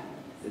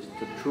 is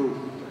to truth,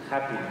 to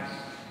happiness,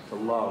 to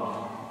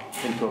love,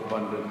 into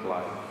abundant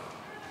life.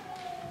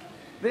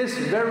 This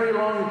very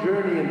long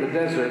journey in the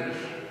desert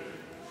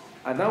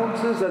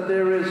announces that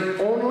there is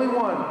only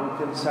one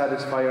who can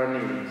satisfy our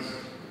needs,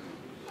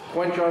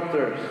 quench our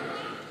thirst,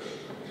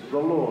 the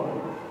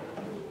Lord,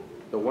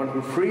 the one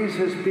who frees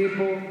his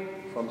people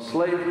from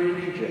slavery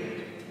in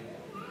Egypt.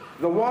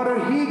 The water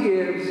he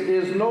gives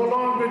is no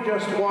longer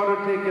just water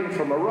taken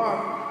from a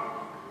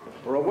rock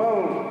or a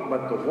well,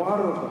 but the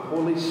water of the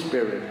Holy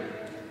Spirit,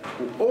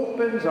 who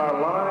opens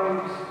our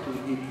lives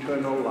to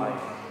eternal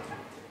life.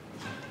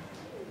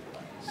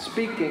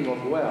 Speaking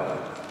of well,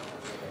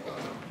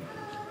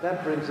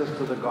 that brings us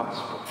to the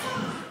gospel.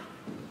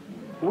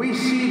 We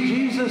see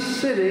Jesus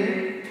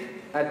sitting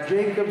at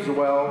Jacob's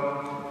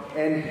well,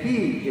 and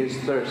he is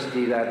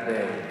thirsty that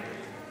day.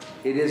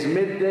 It is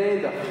midday,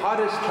 the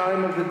hottest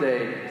time of the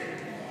day.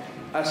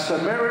 A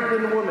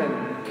Samaritan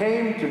woman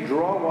came to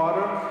draw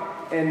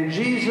water, and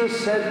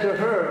Jesus said to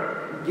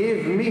her,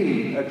 "Give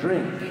me a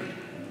drink."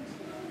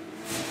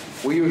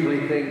 We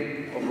usually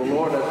think of the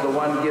Lord as the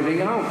one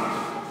giving out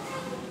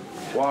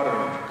water,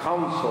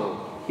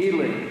 counsel,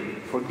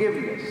 healing,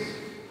 forgiveness.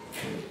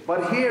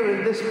 But here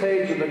in this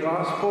page of the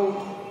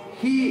gospel,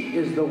 he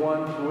is the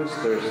one who is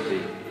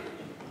thirsty.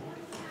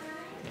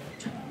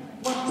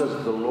 What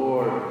does the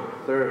Lord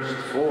thirst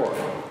for?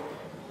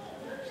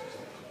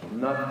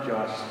 Not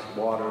just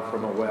water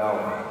from a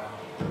well.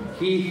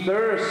 He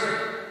thirsts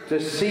to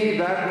see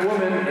that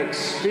woman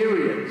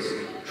experience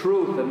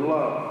truth and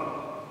love.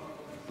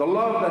 The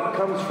love that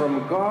comes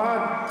from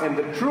God, and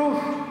the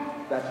truth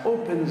that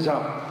opens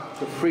up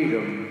to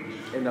freedom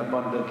and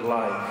abundant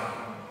life.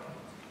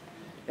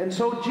 And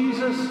so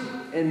Jesus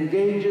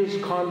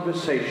engages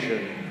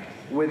conversation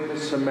with the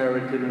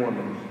Samaritan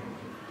woman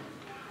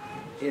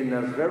in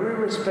a very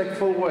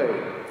respectful way.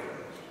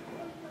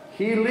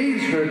 He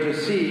leads her to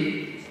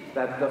see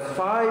that the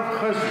 5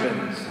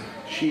 husbands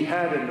she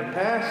had in the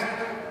past,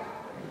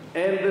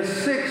 and the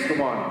 6th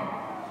one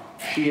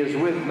she is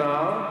with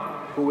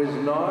now, who is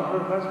not her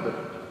husband,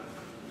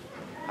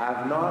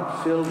 have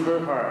not filled her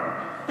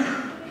heart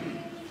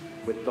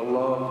with the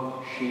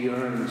love she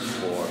yearns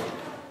for.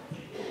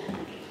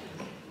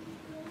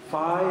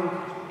 5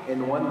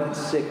 and 1, that's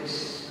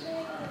 6.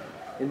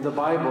 In the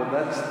Bible,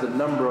 that's the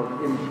number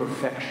of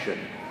imperfection.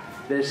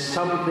 There's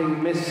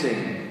something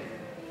missing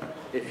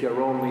if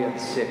you're only at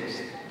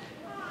 6.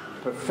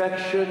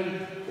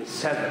 Perfection is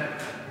 7.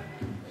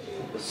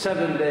 The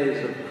 7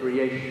 days of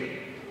creation,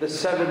 the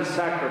 7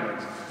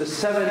 sacraments, the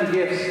 7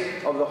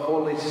 gifts of the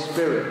Holy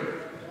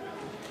Spirit.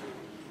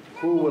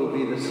 Who will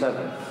be the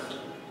 7th?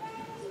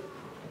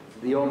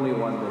 The only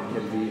one that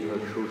can be her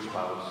true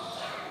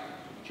spouse,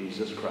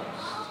 Jesus Christ.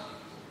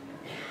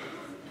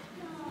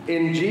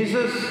 In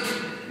Jesus,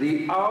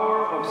 the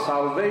hour of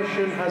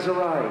salvation has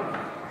arrived.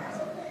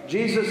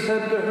 Jesus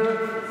said to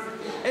her,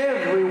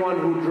 "Everyone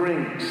who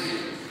drinks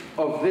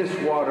of this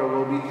water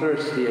will be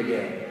thirsty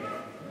again.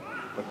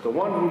 But the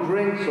one who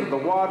drinks of the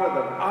water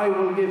that I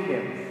will give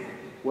him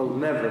will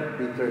never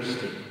be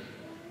thirsty.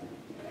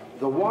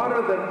 The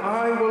water that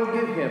I will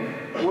give him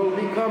will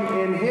become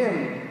in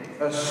him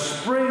a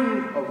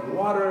spring of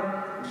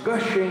water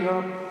gushing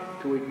up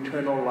to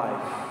eternal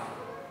life."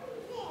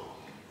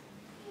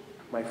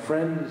 My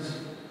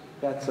friends,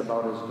 that's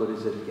about as good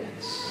as it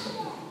gets.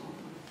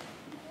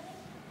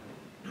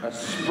 A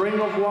spring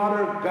of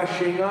water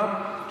gushing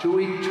up to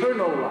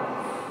eternal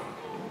life.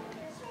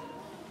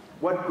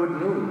 What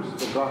good news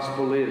the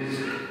gospel is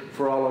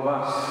for all of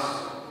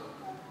us,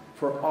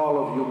 for all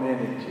of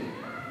humanity.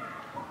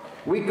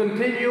 We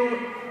continue,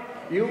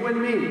 you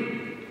and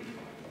me,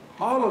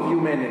 all of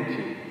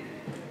humanity,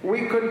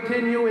 we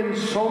continue in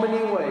so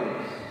many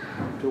ways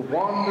to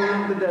wander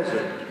in the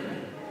desert,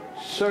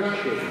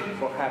 searching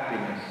for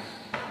happiness,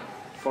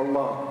 for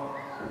love,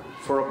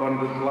 for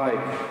abundant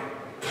life,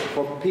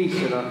 for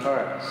peace in our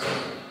hearts.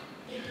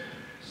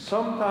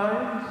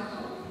 Sometimes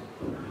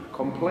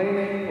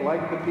complaining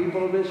like the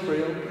people of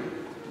Israel,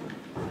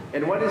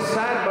 And what is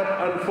sad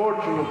but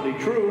unfortunately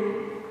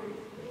true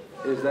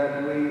is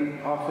that we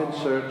often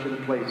search in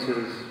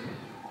places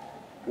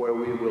where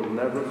we will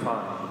never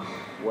find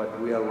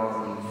what we are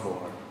longing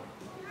for.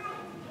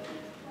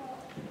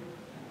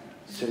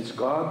 Since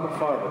God the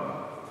Father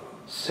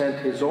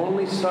sent His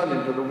only Son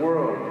into the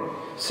world,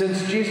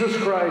 since Jesus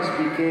Christ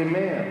became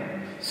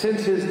man,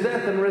 since His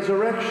death and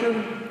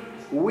resurrection,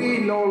 we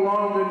no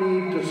longer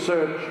need to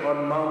search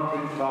on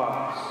mountain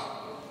tops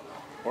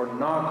or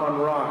knock on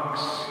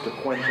rocks to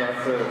quench our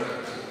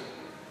thirst.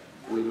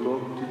 We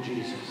look to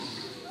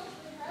Jesus,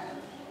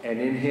 and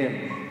in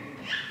Him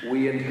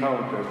we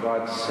encounter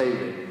God's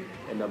saving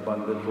and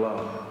abundant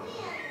love.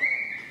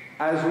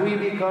 As we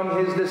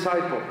become His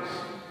disciples,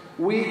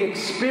 we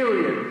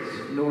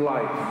experience new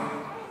life.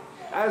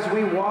 As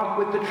we walk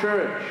with the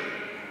church,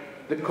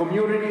 the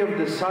community of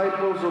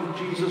disciples of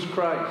Jesus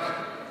Christ,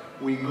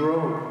 we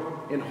grow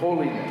in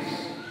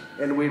holiness,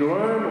 and we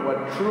learn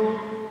what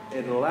true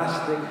and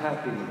lasting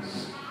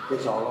happiness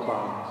is all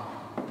about.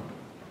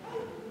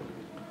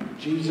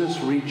 Jesus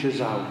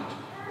reaches out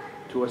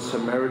to a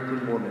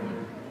Samaritan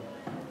woman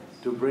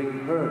to bring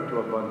her to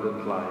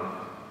abundant life.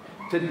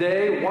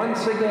 Today,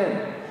 once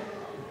again,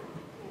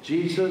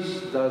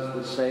 Jesus does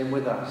the same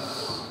with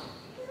us,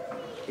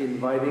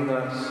 inviting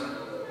us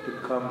to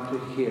come to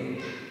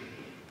Him.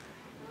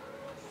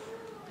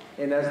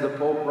 And as the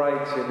Pope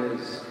writes in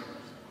his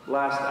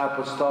last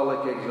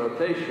apostolic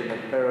exhortation in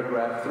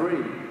paragraph 3,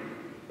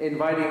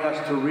 inviting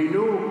us to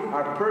renew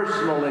our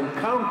personal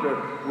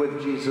encounter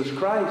with Jesus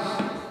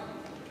Christ,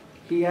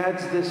 he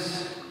adds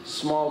this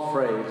small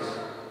phrase,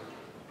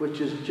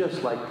 which is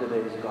just like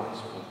today's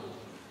gospel.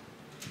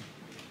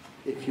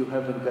 If you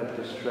haven't got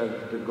the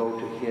strength to go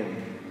to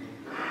Him,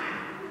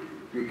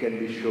 you can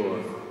be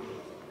sure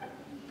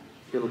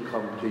He'll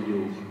come to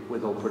you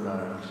with open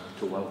arms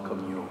to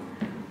welcome you.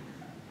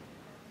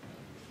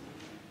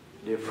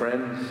 Dear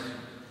friends,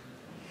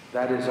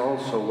 that is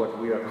also what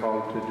we are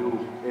called to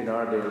do in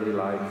our daily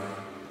life.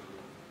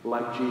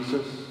 Like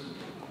Jesus,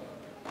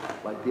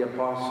 like the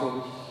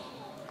apostles,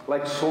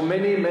 like so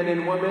many men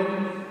and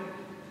women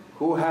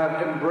who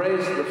have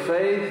embraced the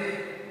faith,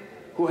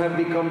 who have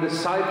become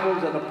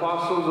disciples and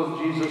apostles of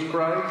Jesus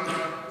Christ,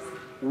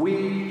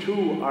 we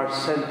too are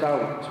sent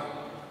out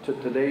to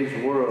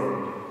today's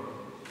world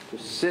to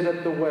sit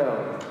at the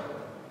well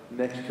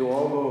next to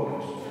all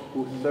those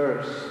who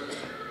thirst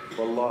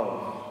for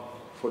love,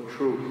 for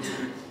truth,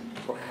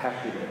 for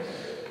happiness,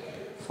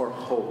 for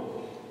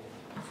hope,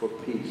 for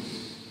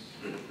peace.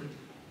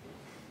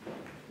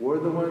 We're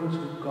the ones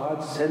who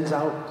God sends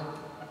out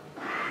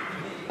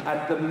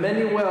at the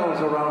many wells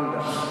around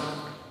us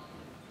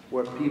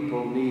where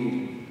people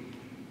need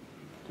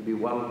to be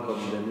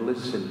welcomed and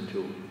listened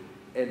to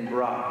and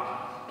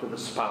brought to the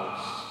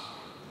spouse,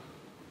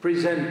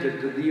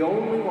 presented to the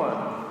only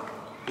one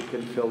who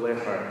can fill their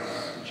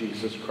hearts,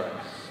 Jesus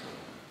Christ.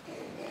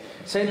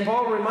 St.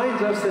 Paul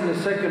reminds us in the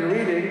second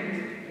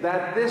reading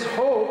that this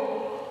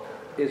hope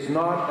is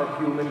not a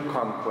human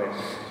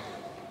conquest.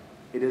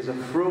 It is a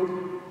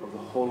fruit of the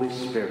Holy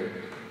Spirit.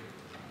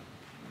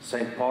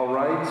 St. Paul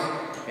writes,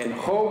 and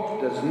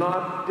hope does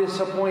not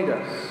disappoint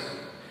us,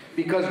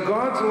 because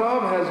God's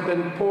love has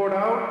been poured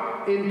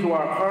out into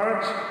our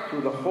hearts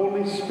through the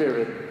Holy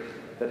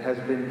Spirit that has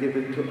been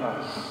given to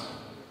us.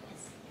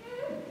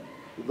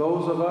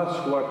 Those of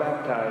us who are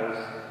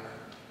baptized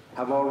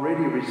have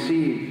already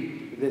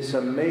received this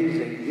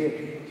amazing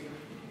gift.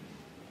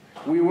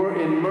 We were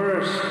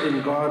immersed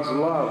in God's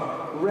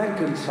love,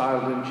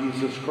 reconciled in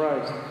Jesus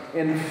Christ,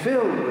 and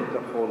filled with the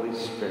Holy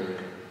Spirit.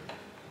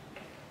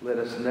 Let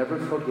us never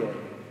forget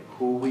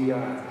who we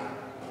are,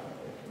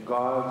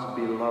 God's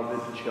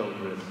beloved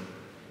children,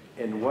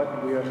 and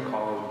what we are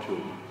called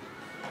to,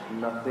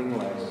 nothing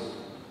less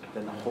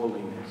than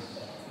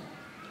holiness.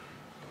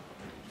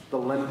 The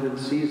Lenten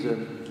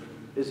season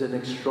is an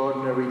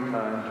extraordinary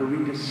time to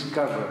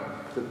rediscover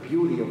the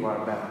beauty of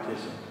our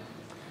baptism.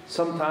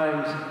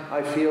 Sometimes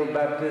I feel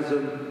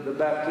the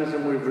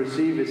baptism we've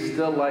received is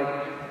still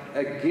like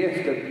a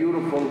gift, a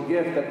beautiful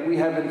gift that we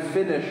haven't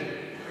finished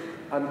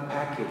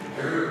unpacking,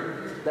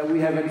 that we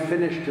haven't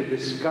finished to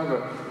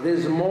discover.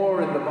 There's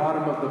more in the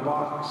bottom of the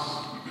box.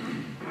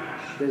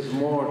 There's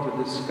more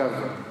to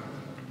discover.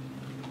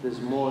 There's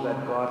more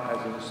that God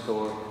has in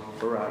store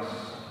for us.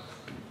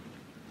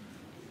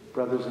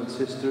 Brothers and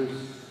sisters,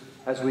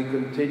 as we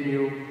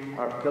continue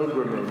our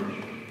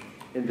pilgrimage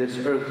in this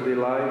earthly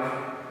life,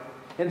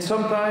 and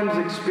sometimes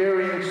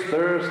experience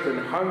thirst and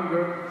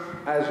hunger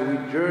as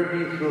we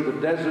journey through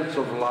the deserts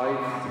of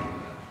life,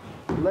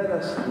 let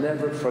us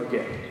never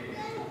forget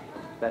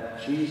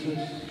that Jesus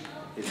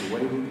is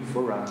waiting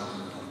for us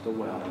at the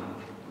well.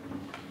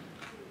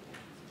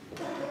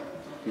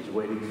 He's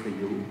waiting for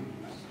you.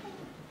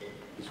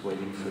 He's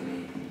waiting for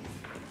me.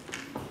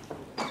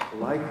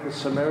 Like the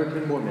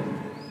Samaritan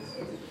woman,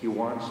 He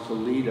wants to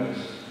lead us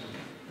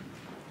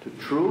to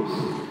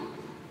truth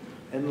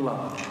and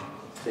love.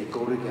 They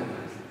go together.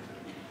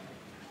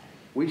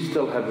 We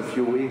still have a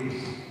few weeks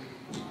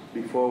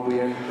before we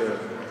enter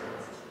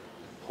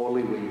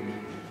Holy Week.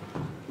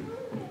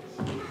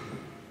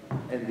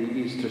 the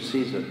Easter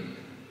season,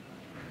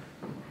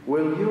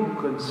 will you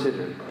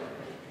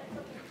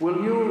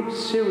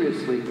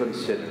seriously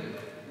consider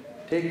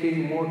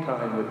taking more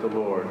time with the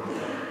Lord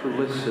to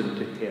listen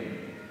to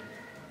Him,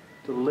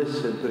 to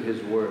listen to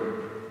His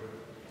Word,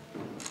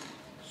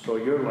 so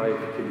your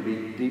life can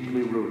be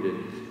deeply rooted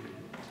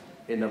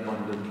in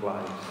abundant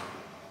life?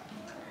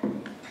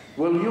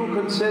 Will you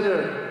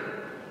consider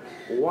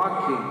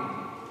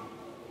walking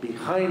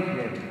behind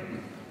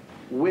Him,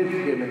 with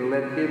Him, and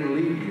let Him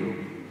lead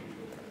you?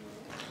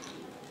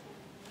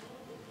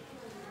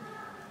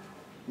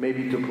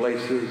 Maybe to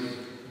places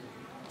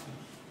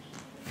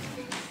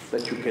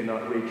that you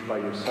cannot reach by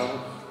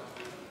yourself.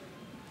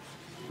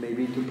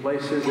 Maybe to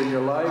places in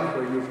your life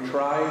where you've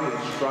tried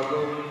and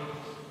struggled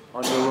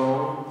on your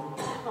own.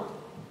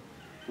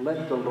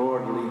 Let the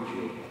Lord lead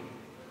you.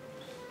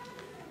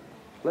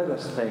 Let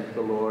us thank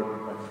the Lord,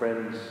 my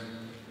friends,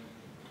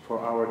 for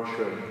our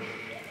church,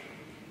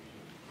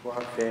 for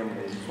our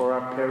families, for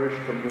our parish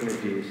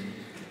communities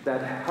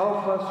that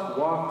help us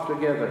walk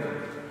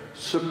together,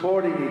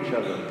 supporting each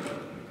other,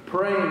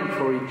 praying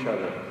for each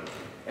other,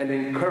 and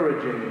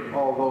encouraging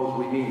all those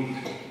we meet.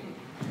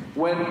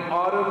 When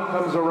autumn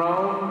comes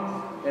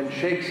around and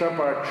shakes up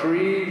our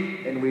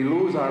tree and we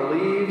lose our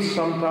leaves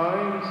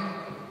sometimes,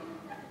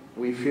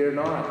 we fear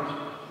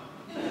not,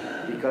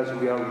 because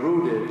we are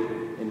rooted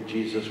in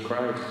Jesus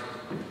Christ,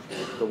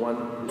 the one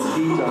who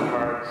feeds our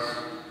hearts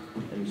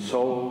and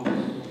souls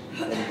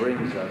and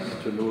brings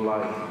us to new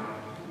life.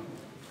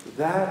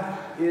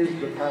 That is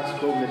the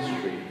Paschal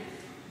mystery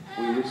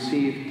we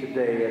receive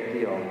today at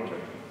the altar.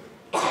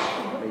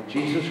 May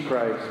Jesus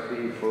Christ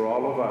be for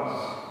all of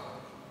us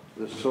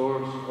the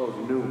source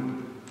of new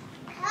and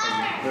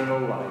eternal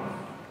life,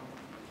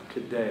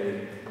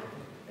 today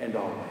and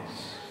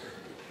always.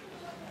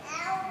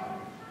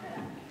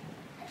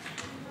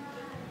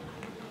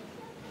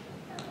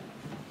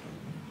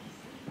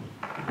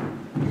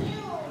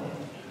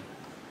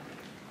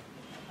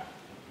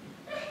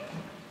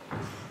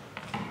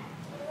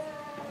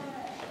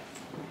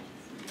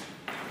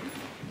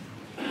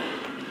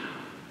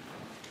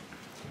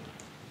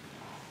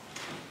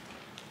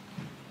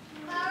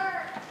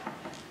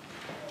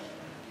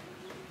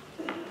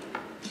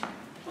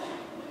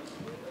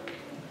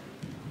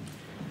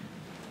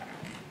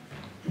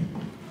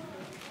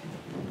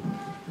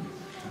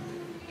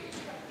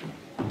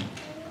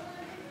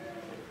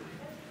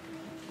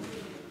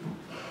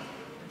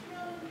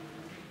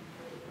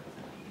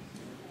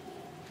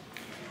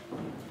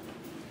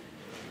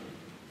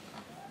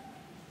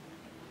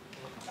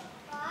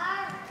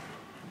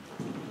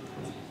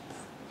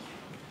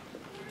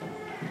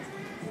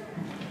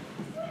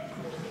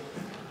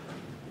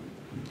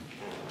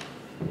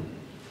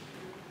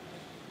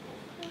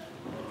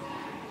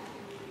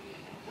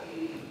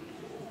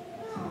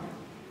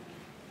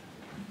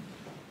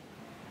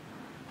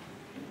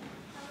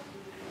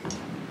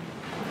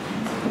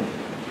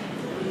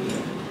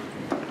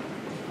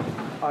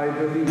 I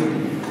believe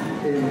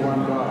in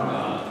one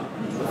God,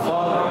 the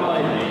Father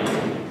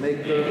Almighty,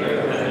 maker of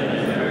heaven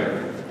and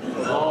earth,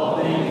 of all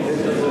things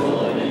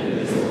visible and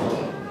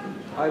invisible.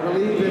 I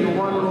believe in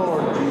one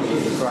Lord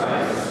Jesus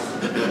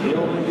Christ, the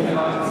only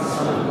begotten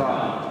Son of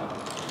God,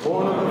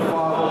 born of the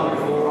Father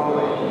before all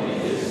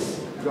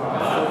ages,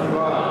 God from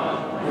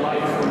God,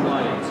 light from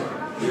light,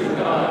 true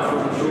God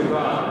from true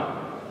God,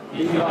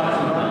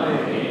 begotten, not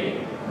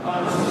made,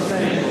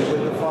 consubstantial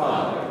with the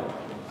Father.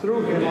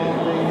 Through Him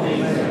all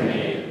things were made.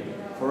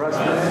 For us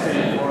men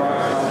and for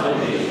our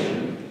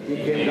salvation, He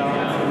came down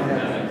from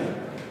heaven,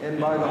 and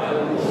by the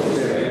Holy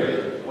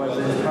Spirit was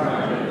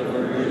incarnate of the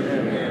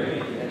Virgin Mary,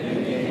 and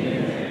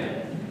became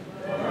man.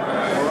 For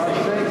our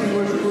sake He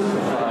was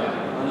crucified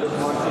under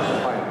Pontius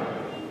Pilate.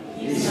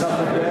 He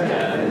suffered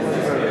death and was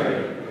buried,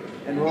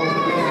 and rose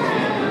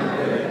again on the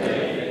third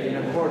day, in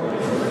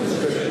accordance with the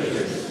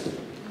Scriptures.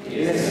 He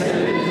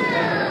ascended into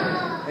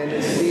heaven, and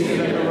is seated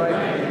at the right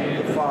hand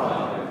of the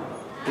Father.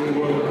 He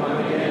will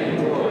come again in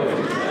glory,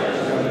 judge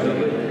the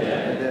living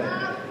and the dead,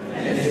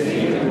 and His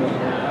kingdom will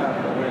have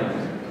no end.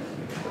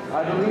 I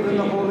believe in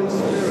the Holy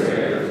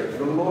Spirit,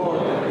 the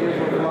Lord and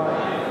giver of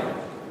life,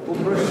 who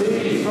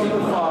proceeds from the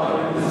Father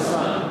and the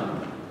Son,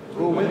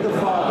 who with the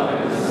Father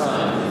and the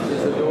Son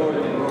is adored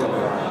and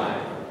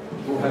glorified,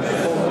 who has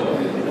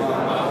spoken in our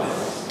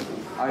house.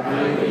 I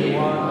believe in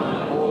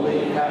one holy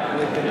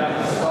Catholic and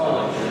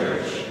Apostolic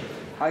Church.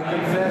 I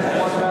confess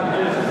one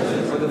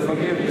baptism for the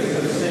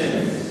forgiveness of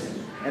sins,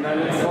 and I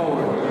look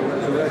forward to the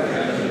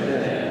resurrection of the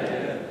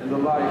dead and the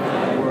life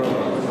of the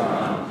world to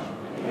come.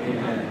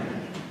 Amen.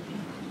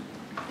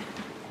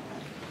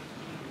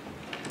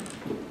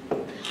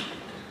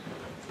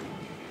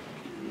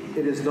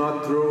 It is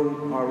not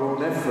through our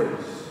own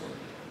efforts,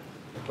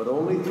 but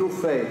only through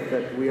faith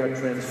that we are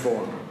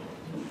transformed.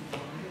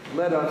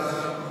 Let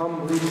us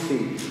humbly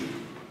seek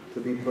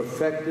to be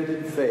perfected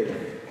in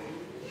faith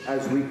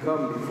as we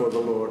come before the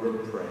Lord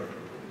and pray.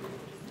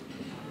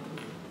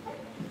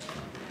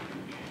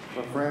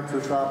 For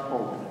Francis our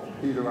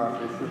Pope, Peter our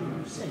Bishop,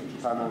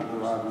 Cardinal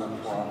Gerald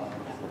Lacroix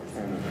of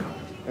Canada,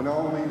 and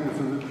all leaders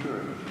of the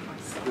Church,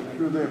 that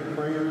through their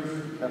prayers,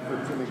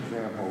 efforts, and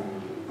example,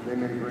 they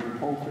may bring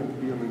hope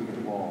and healing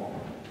to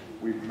all.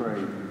 We pray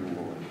to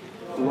the Lord.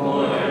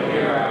 Lord,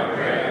 hear our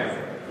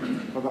prayer.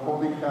 For the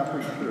Holy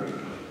Catholic Church,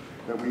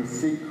 that we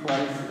seek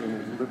Christ in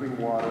his living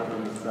water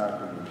in the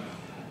sacraments,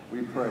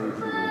 we pray to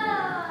the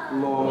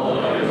Lord.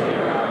 Lord,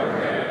 hear our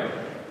prayer.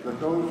 That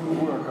those who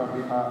work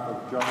on behalf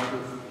of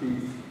justice,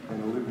 peace,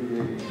 and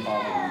alleviating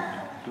poverty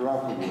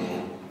throughout the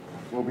world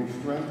will be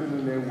strengthened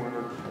in their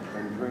work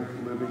and drink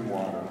living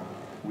water,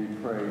 we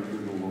pray to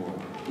the Lord.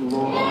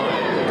 Lord,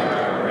 hear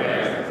our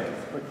prayer.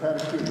 For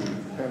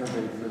catechumens,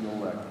 candidates, and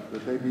elect,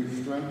 that they be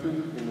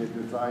strengthened in their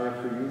desire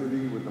for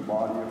unity with the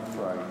body of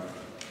Christ,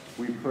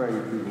 we pray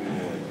to the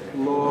Lord.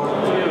 Lord,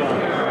 hear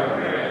our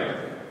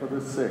prayer. For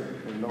the sick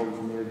and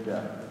those near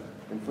death,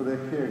 and for their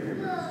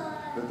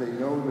caregivers, that they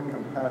know the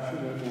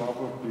compassionate love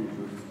of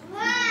Jesus, we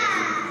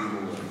pray to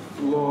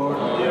the Lord.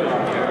 Lord, hear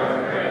our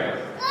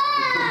prayer. For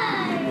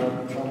Christians who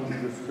have become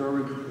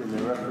discouraged in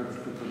their efforts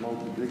to promote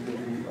the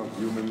dignity of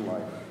human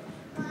life,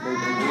 may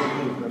the Lord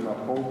give them a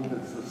hope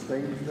that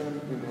sustains them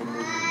in their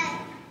mission,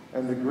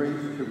 and the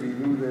grace to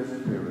renew their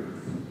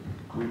spirits.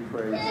 We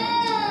pray to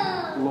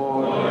you.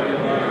 Lord, hear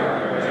our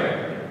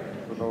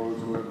prayer. For those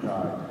who have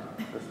died,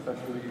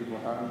 especially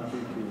Mohammed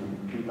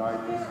Khatun, who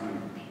died this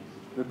week,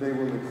 that they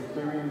will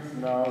experience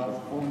now the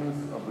fullness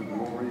of the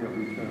glory of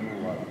eternal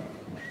life.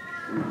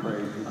 We pray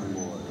to the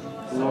Lord.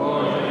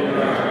 Lord,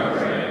 hear our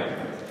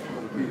prayer.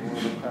 For the people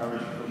of the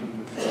parish for whom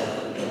the souls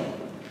are gone,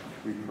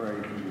 we pray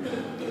to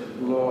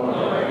you. Lord,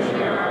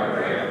 hear our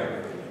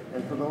prayer.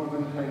 And for those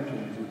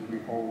intentions which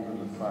we hold in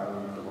the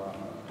silence of our heart,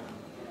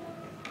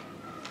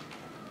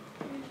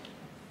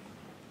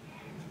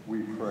 we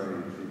pray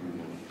to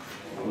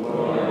you.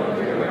 Lord,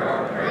 hear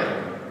our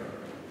prayer.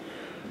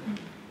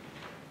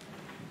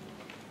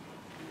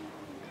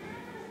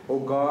 O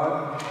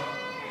God,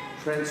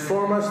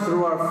 transform us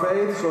through our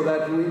faith so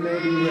that we may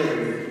be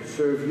ready to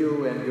serve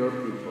you and your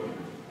people.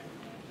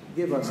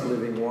 Give us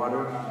living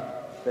water,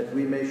 that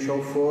we may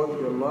show forth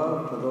your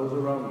love to those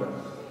around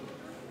us.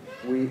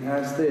 We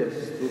ask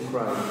this through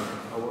Christ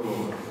our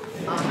Lord.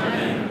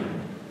 Amen.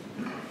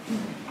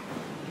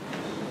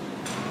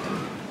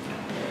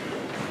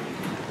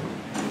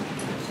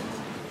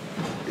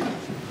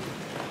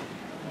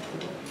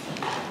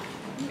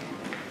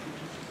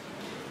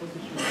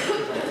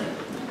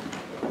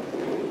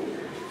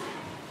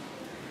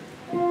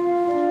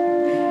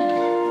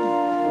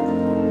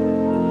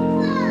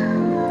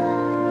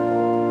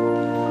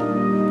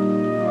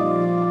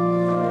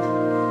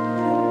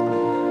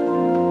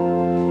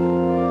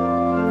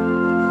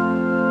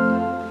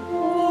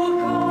 O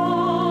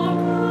God,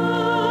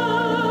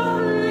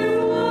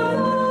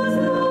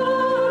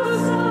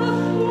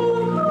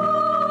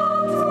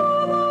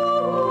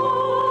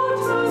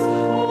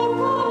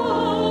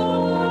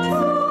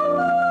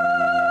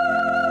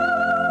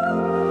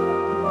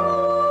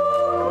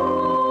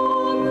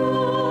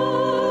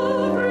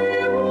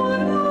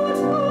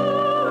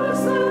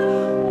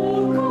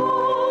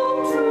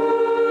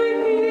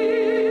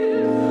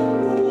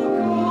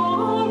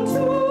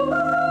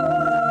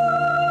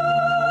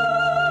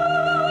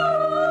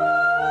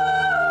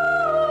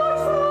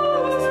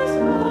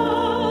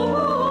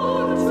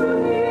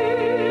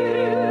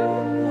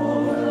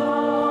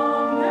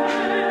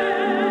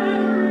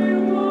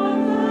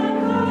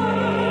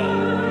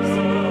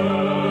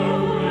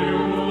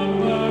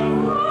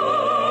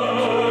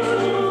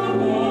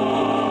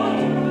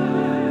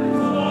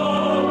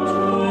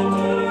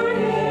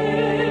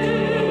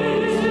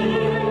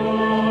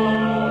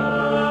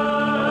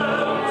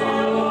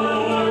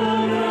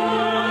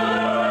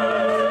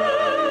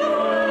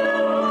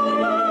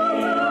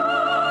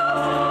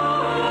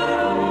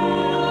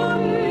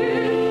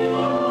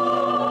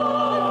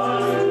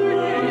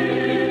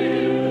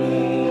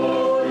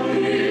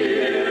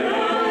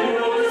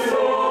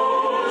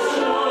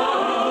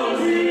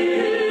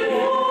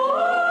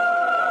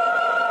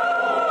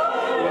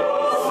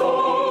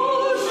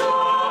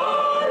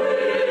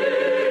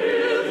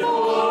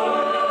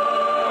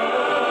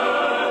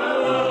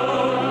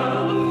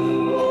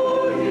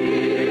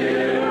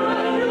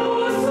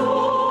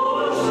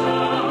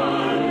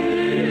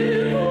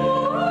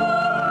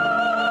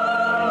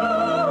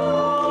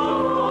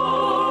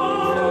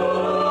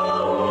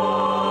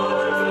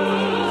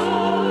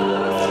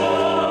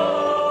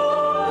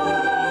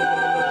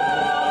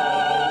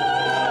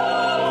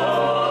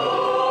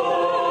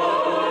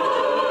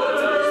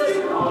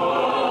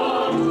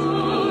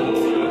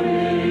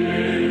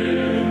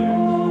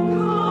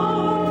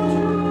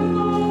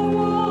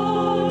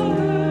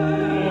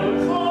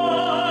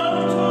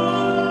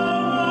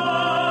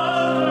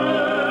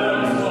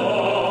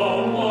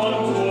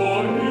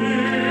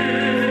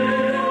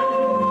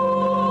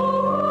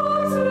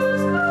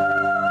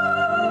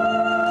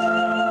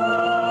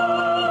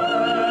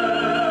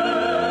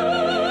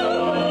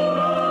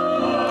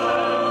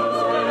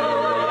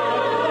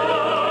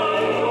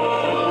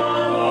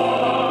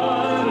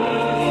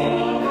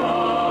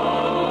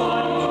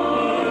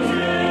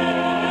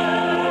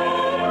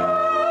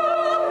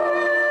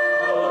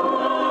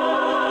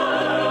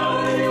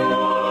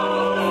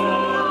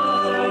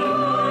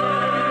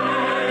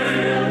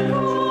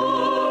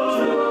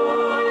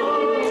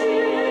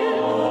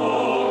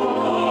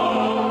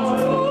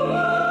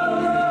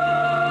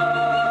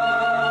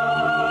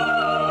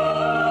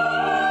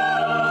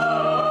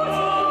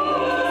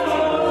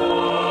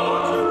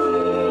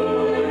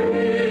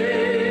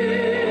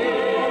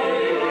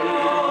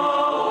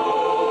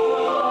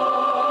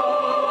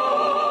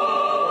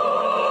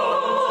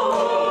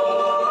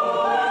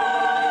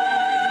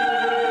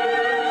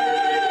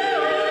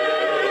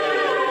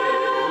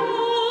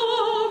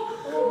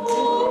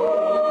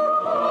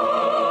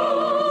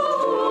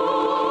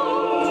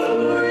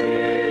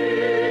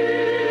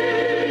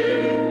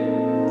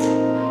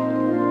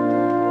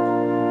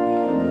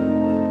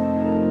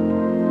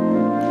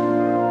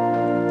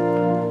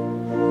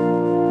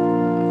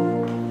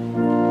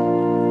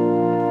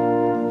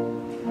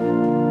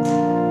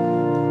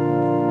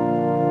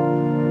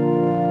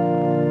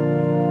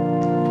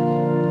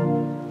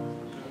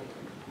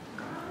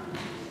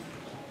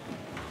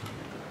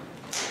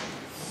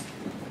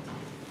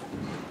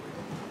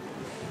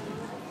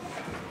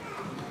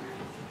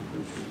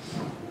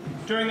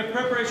 During the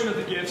preparation of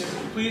the gifts,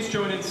 please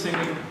join in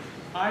singing,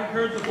 I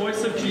Heard the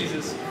Voice of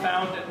Jesus,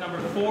 found at number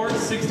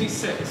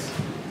 466.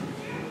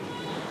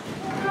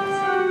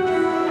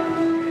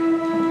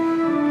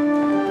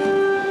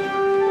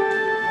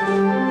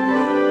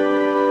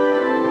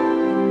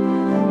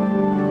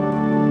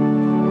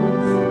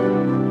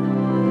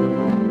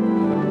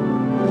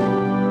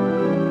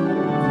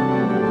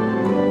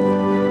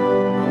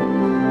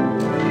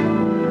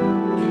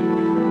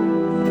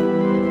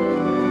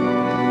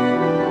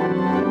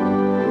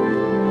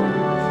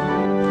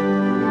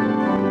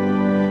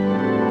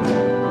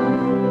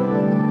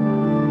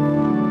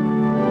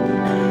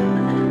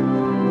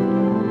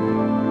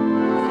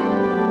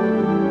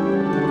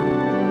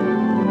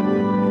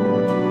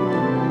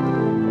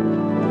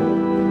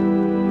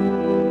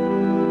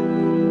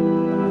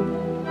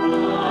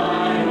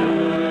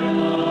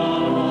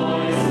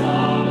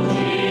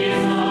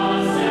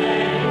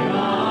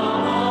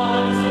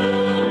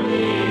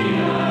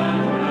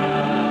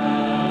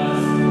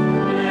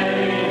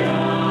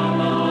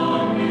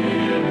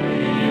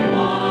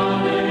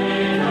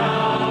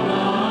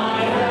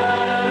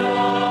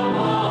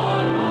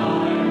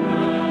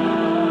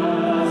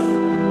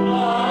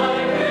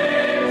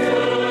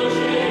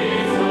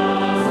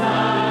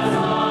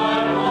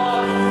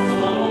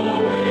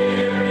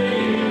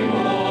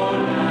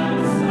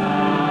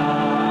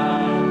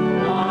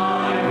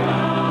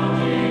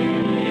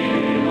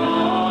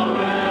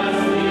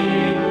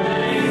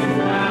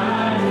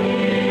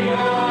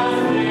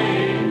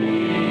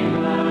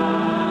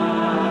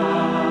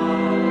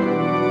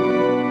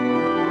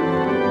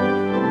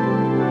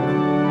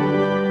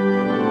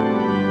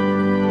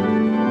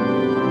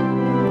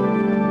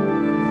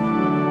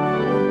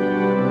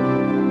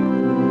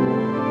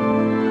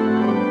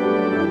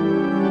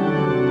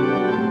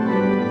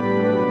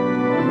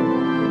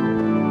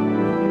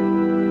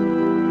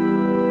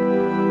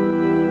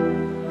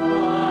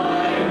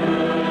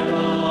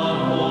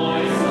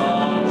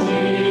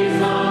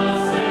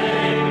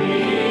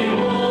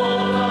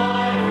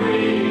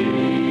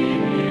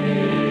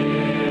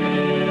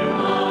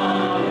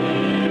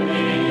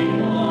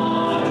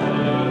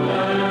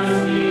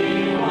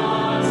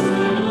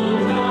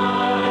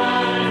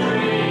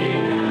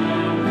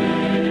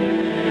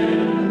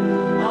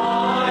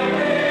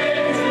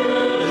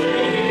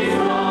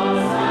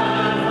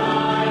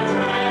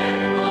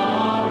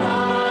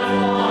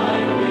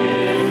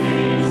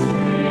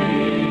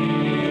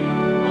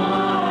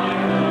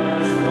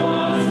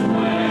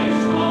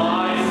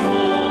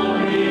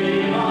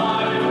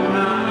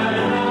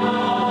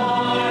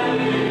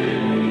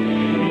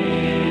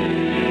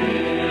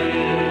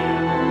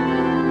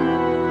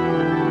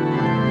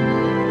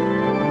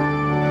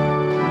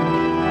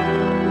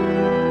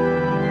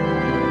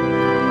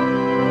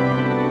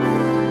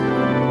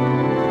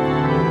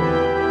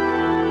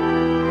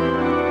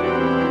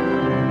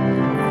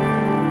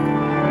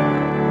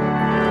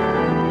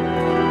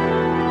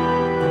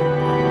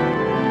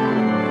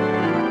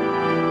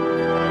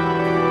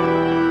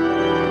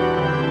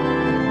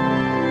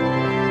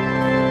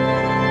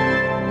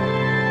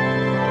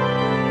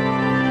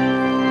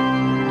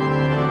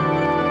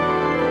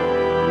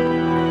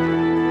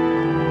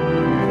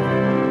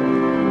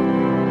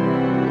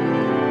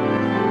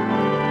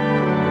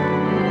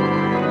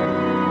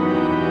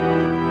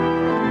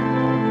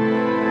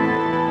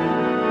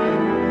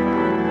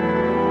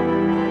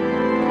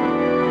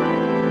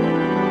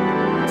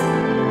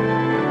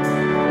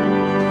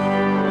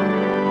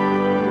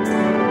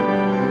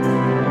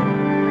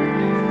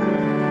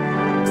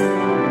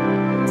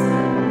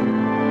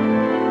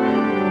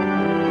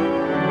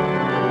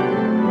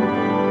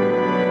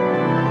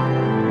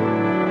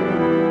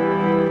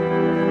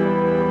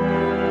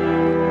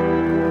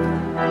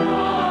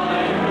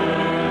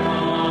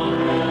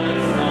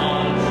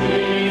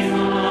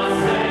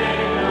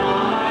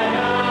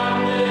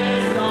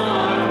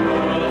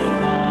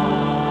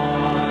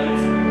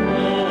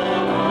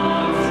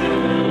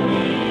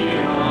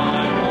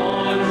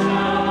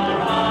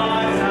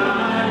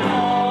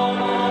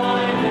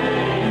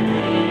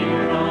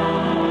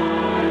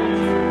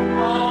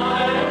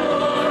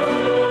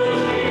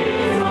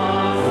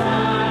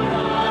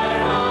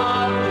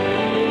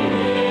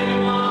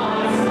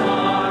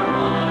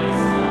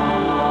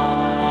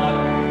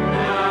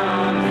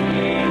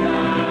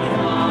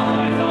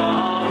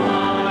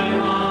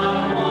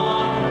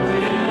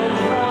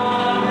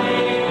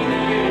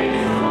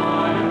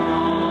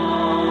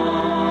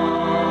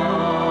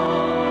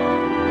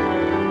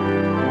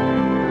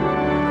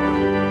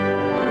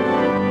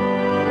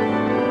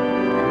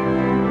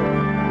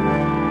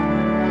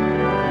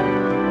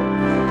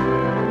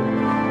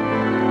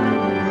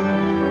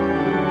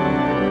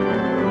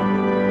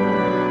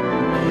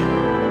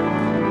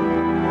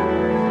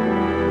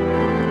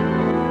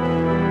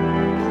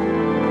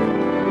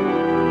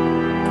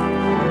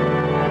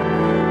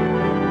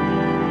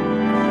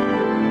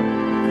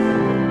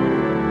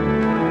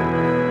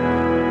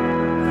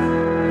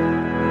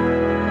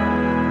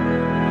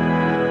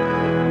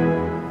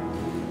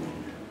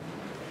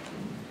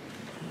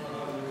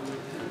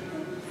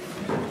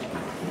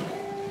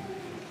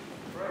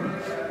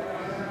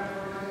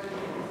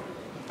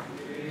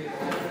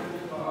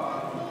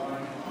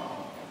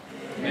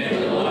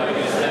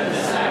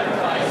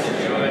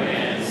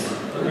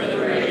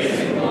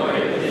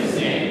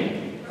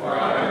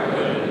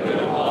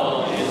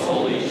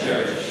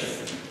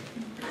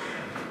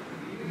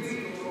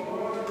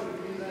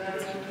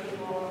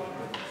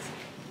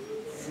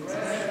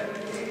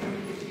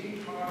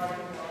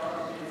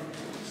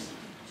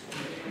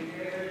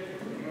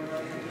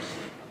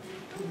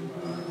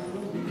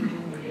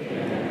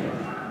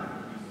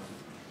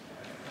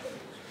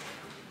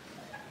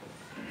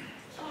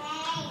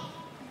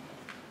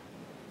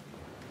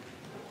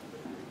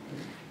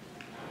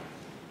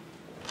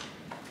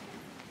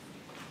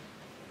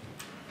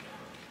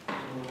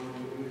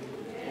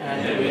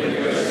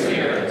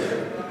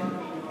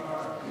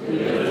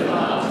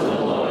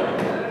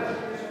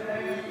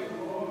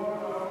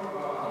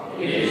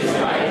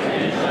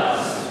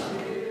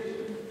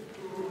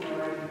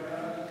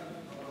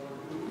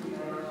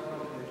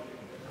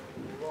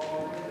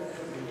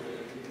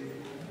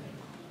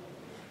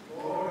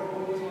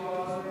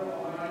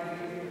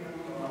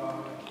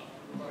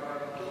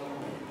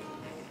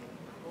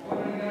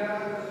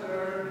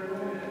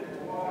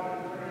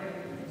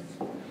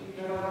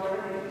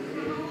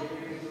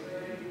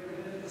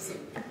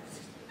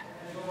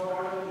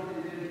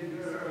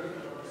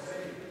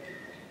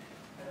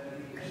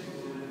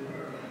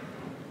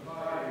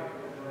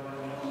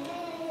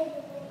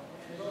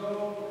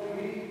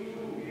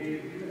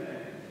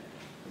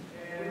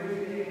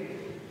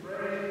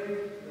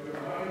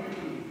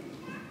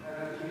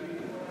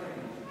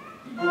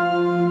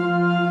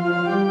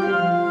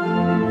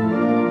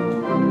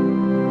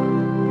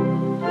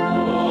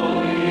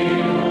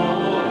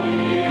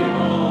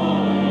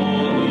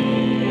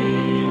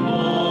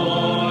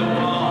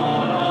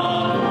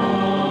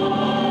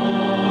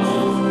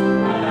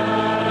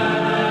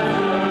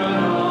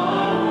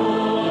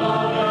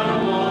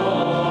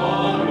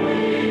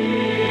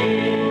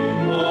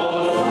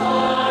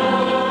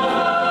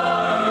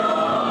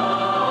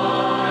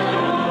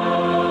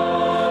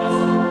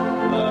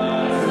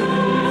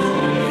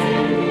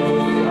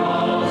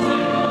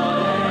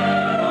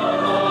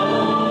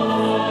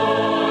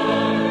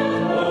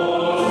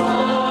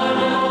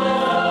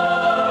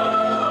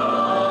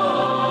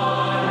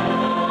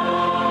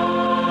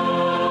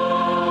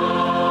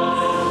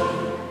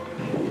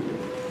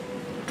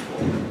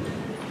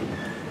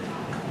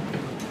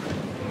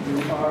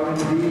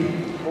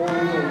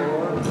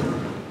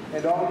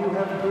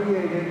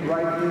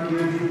 rightly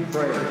gives you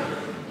praise.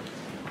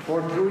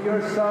 For through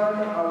your Son,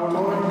 our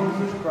Lord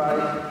Jesus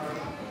Christ,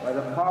 by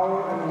the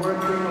power and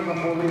working of the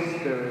Holy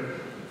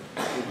Spirit,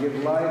 you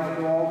give life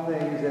to all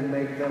things and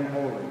make them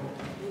holy.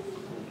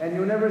 And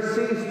you never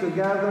cease to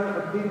gather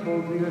a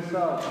people to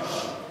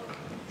yourself,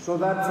 so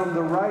that from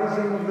the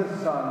rising of the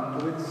sun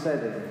to its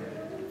setting,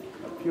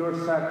 a pure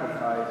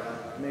sacrifice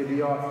may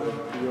be offered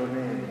to your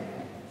name.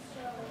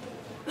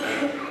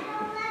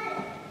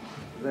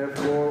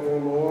 Therefore, O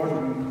Lord,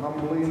 we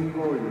humbly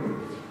implore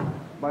you,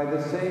 by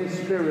the same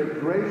Spirit,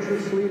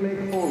 graciously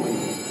make holy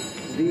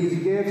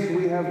these gifts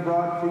we have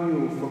brought to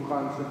you for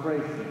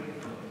consecration,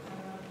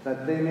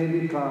 that they may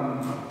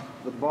become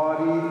the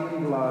body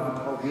and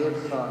blood of your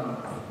Son,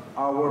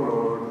 our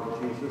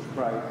Lord Jesus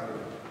Christ,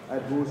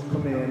 at whose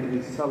command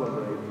we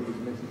celebrate these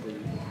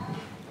mysteries.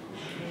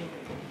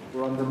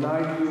 For on the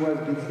night he was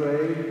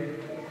betrayed,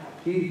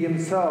 he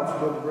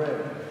himself took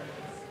bread,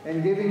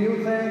 and giving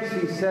you thanks,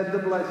 he said the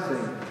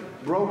blessing,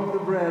 broke the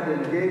bread,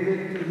 and gave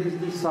it to his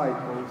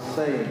disciples,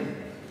 saying,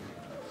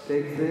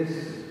 "Take this,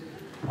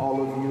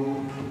 all of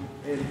you,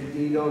 and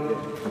eat of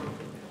it,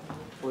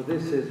 for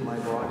this is my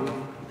body,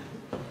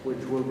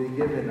 which will be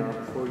given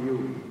up for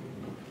you."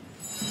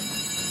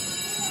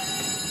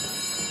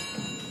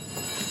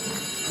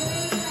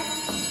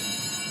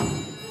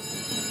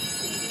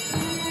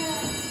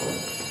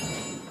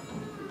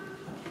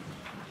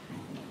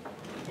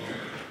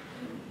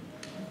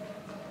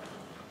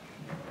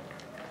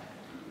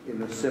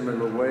 In a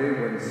similar way,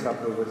 when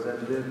supper was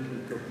ended,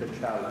 he took the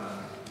chalice.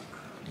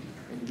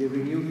 And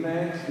giving you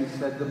thanks, he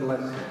said the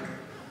blessing,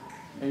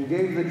 and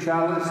gave the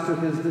chalice to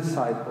his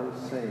disciples,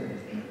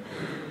 saying,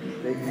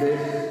 "Take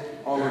this,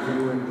 all of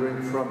you, and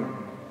drink from it.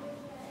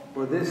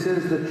 For this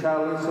is the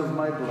chalice of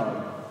my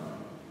blood,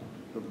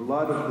 the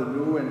blood of the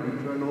new and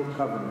eternal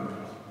covenant,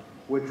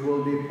 which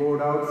will be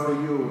poured out for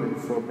you and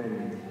for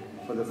many,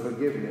 for the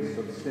forgiveness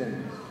of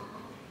sins.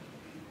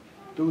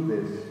 Do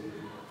this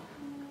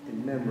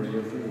in memory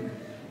of me."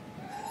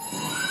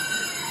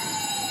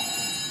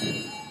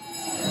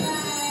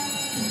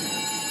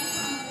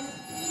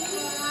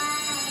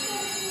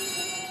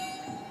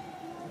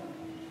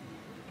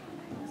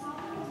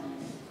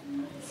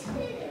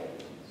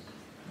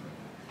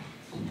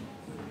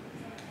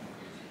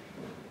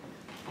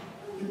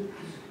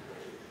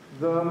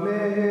 The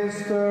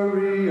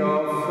mystery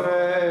of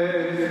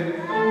faith.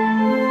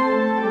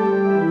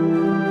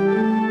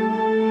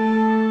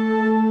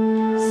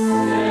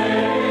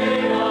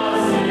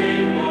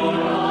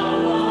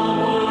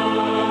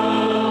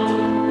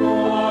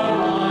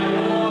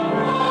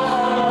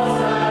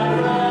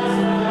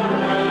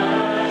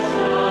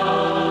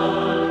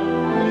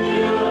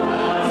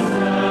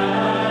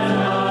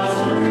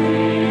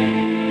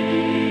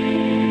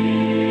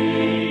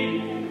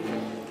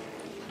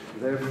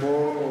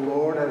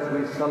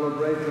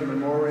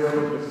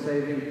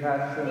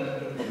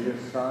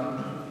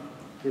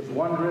 His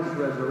wondrous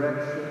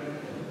resurrection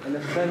and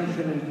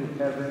ascension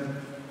into heaven,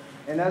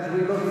 and as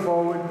we look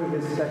forward to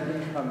his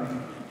second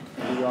coming,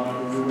 we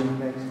offer you in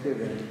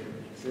thanksgiving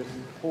this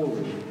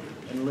holy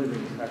and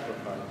living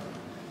sacrifice.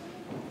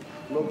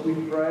 Look, we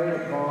pray,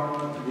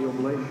 upon the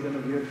oblation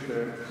of your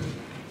church,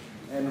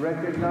 and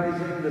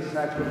recognizing the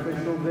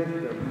sacrificial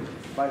victim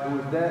by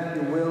whose death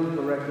you will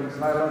to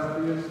reconcile us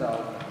to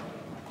yourself,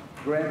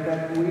 grant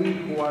that we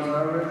who are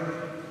nourished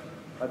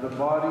by the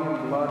body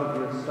and blood of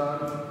your Son,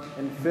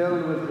 and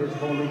filled with his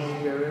Holy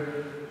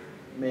Spirit,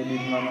 may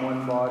become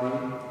one body,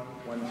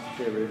 one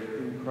spirit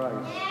in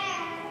Christ.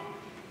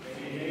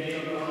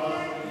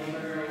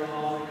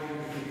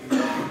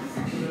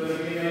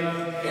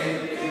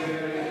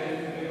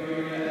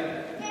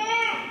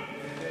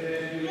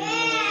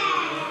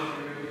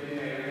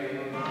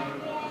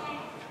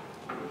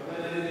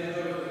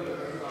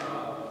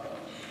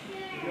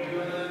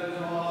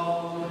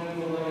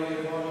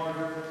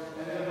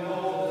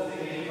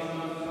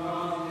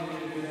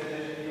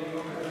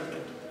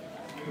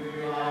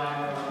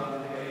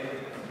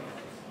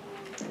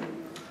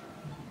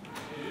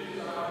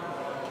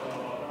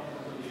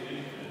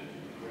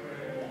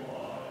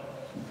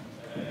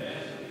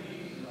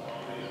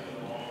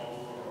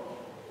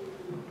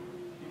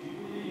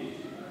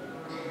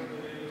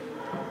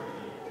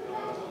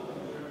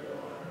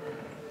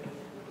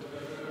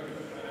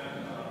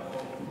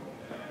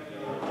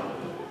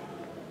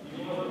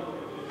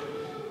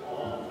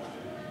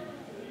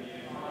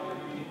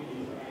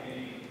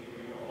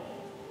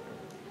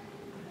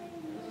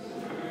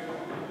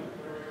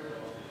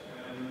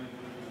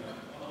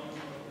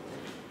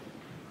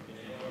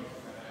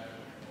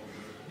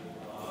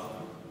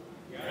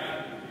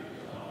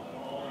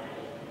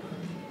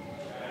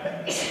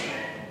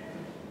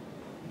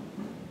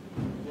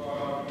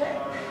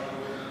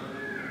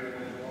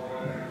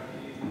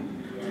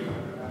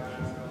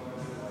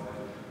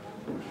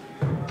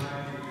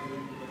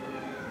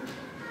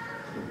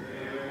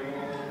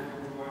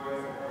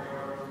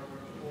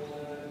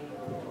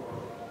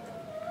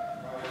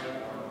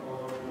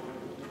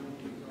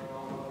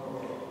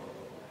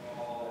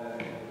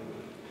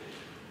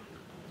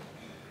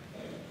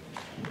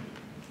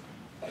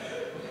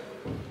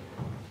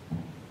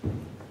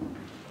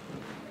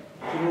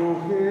 through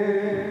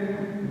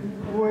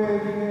him,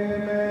 with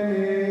him, and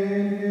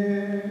in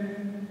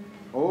him.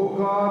 O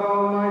God,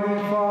 Almighty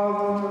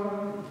Father,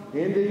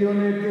 in the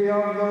unity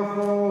of the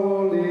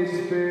Holy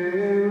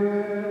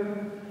Spirit,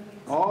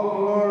 all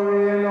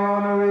glory and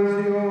honor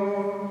is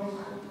yours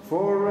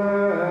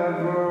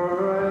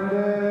forever and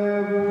ever.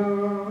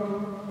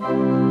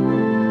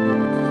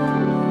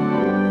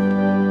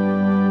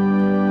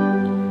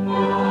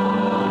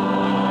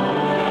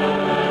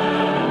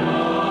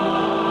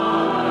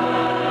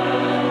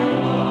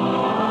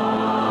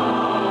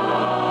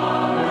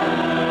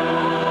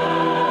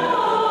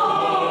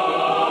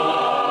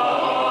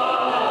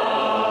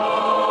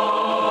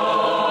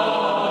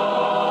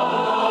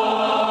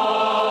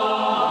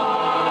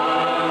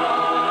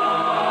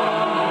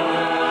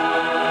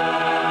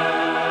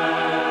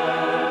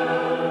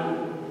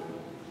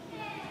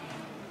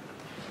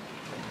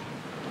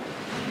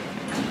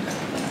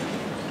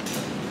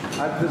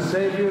 At the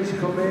Savior's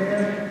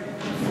command,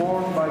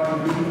 formed by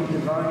convenient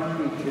divine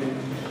teaching,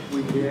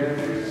 we dare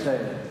to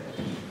say,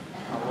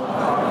 Our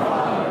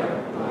Father,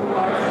 who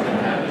art in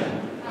heaven,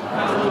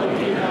 hallowed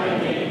be thy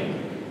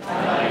name.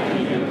 Thy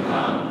kingdom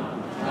come,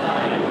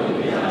 thy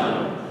will be done,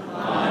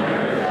 on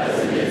earth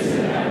as it is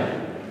in heaven.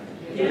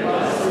 Give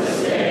us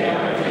this day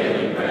our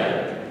daily bread,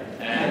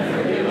 and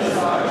forgive us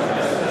our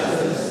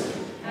trespasses,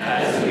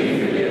 as we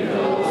forgive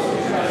those who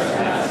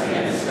trespass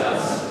against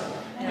us.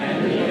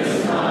 And lead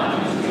us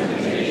not into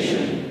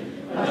temptation,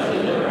 but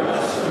deliver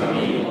us from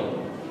evil.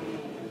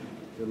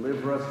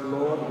 Deliver us,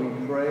 Lord,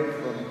 we pray,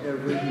 from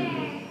every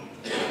evil.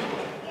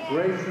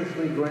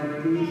 Graciously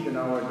grant peace in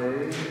our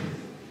days,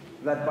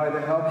 that by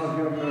the help of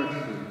your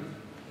mercy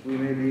we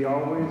may be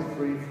always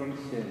free from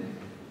sin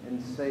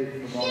and safe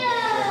from all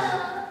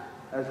distress,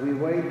 as we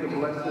wait the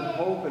blessed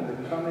hope and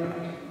the coming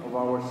of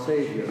our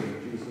Savior,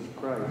 Jesus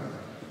Christ.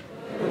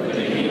 With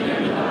the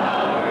kingdom, the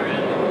power, and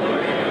the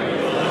glory are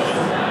yours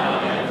now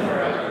and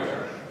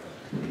forever.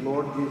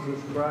 Lord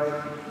Jesus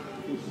Christ,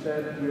 who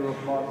said to your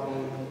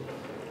apostles,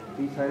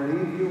 Peace I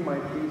leave you, my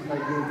peace I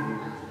give you.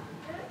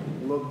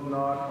 Look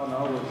not on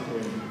our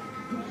sins,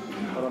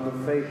 but on the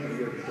faith of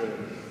your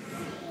church.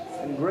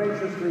 And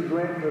graciously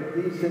grant her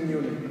peace and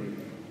unity,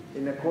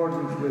 in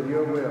accordance with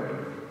your will,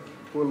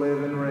 who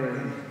live and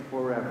reign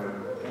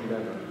forever and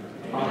ever.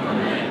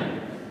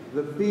 Amen.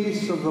 The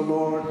peace of the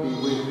Lord be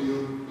with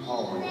you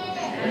always.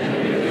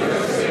 And with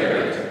your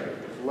spirit.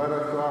 Let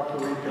us offer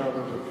each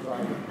other the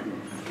sign of peace.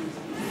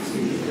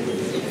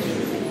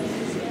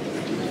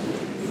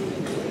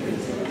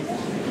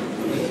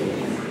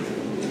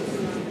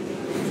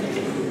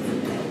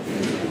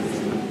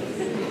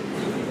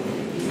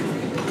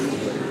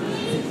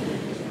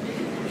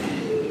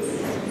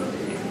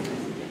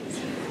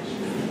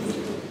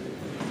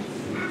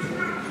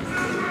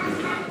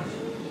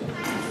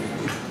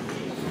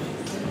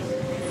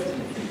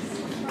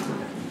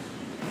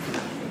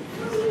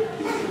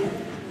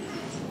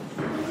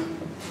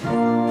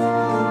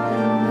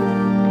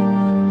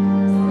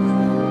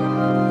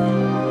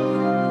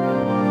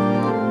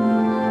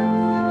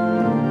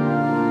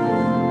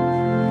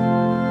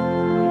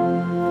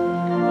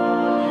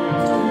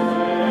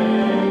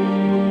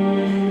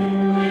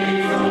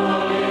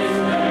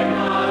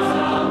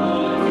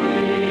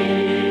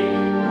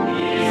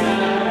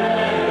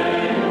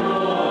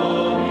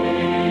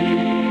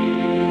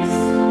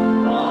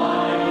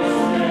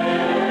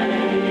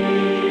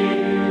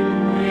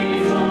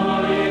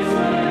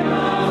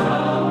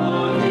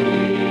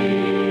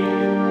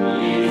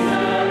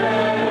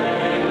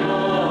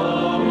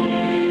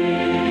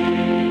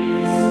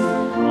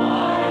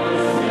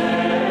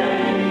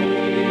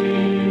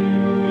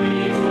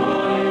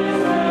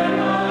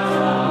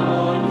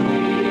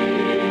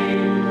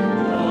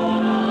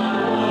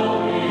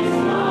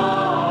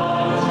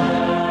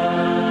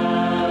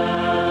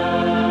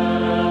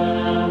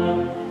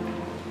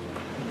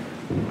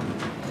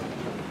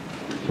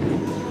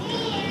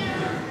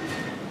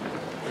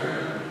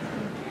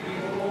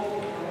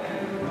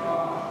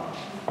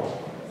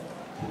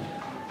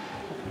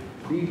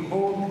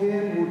 Behold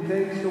him who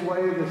takes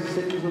away the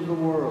sins of the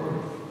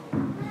world.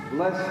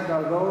 Blessed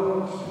are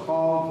those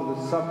called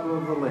to the supper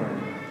of the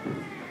Lamb.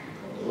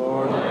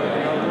 Lord, I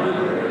am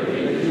not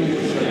worthy that you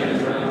would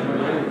enter under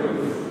my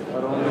roof,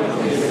 but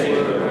only say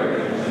the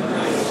word, and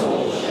my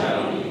soul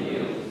shall be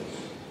healed.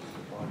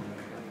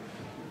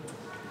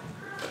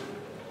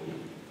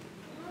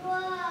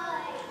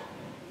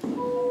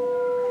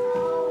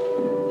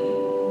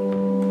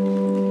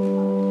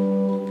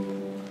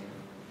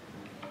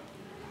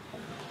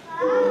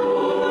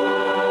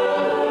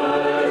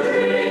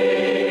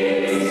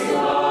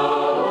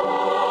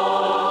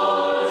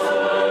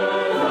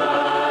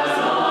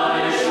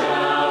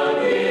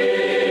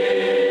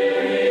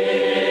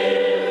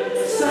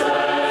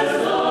 Says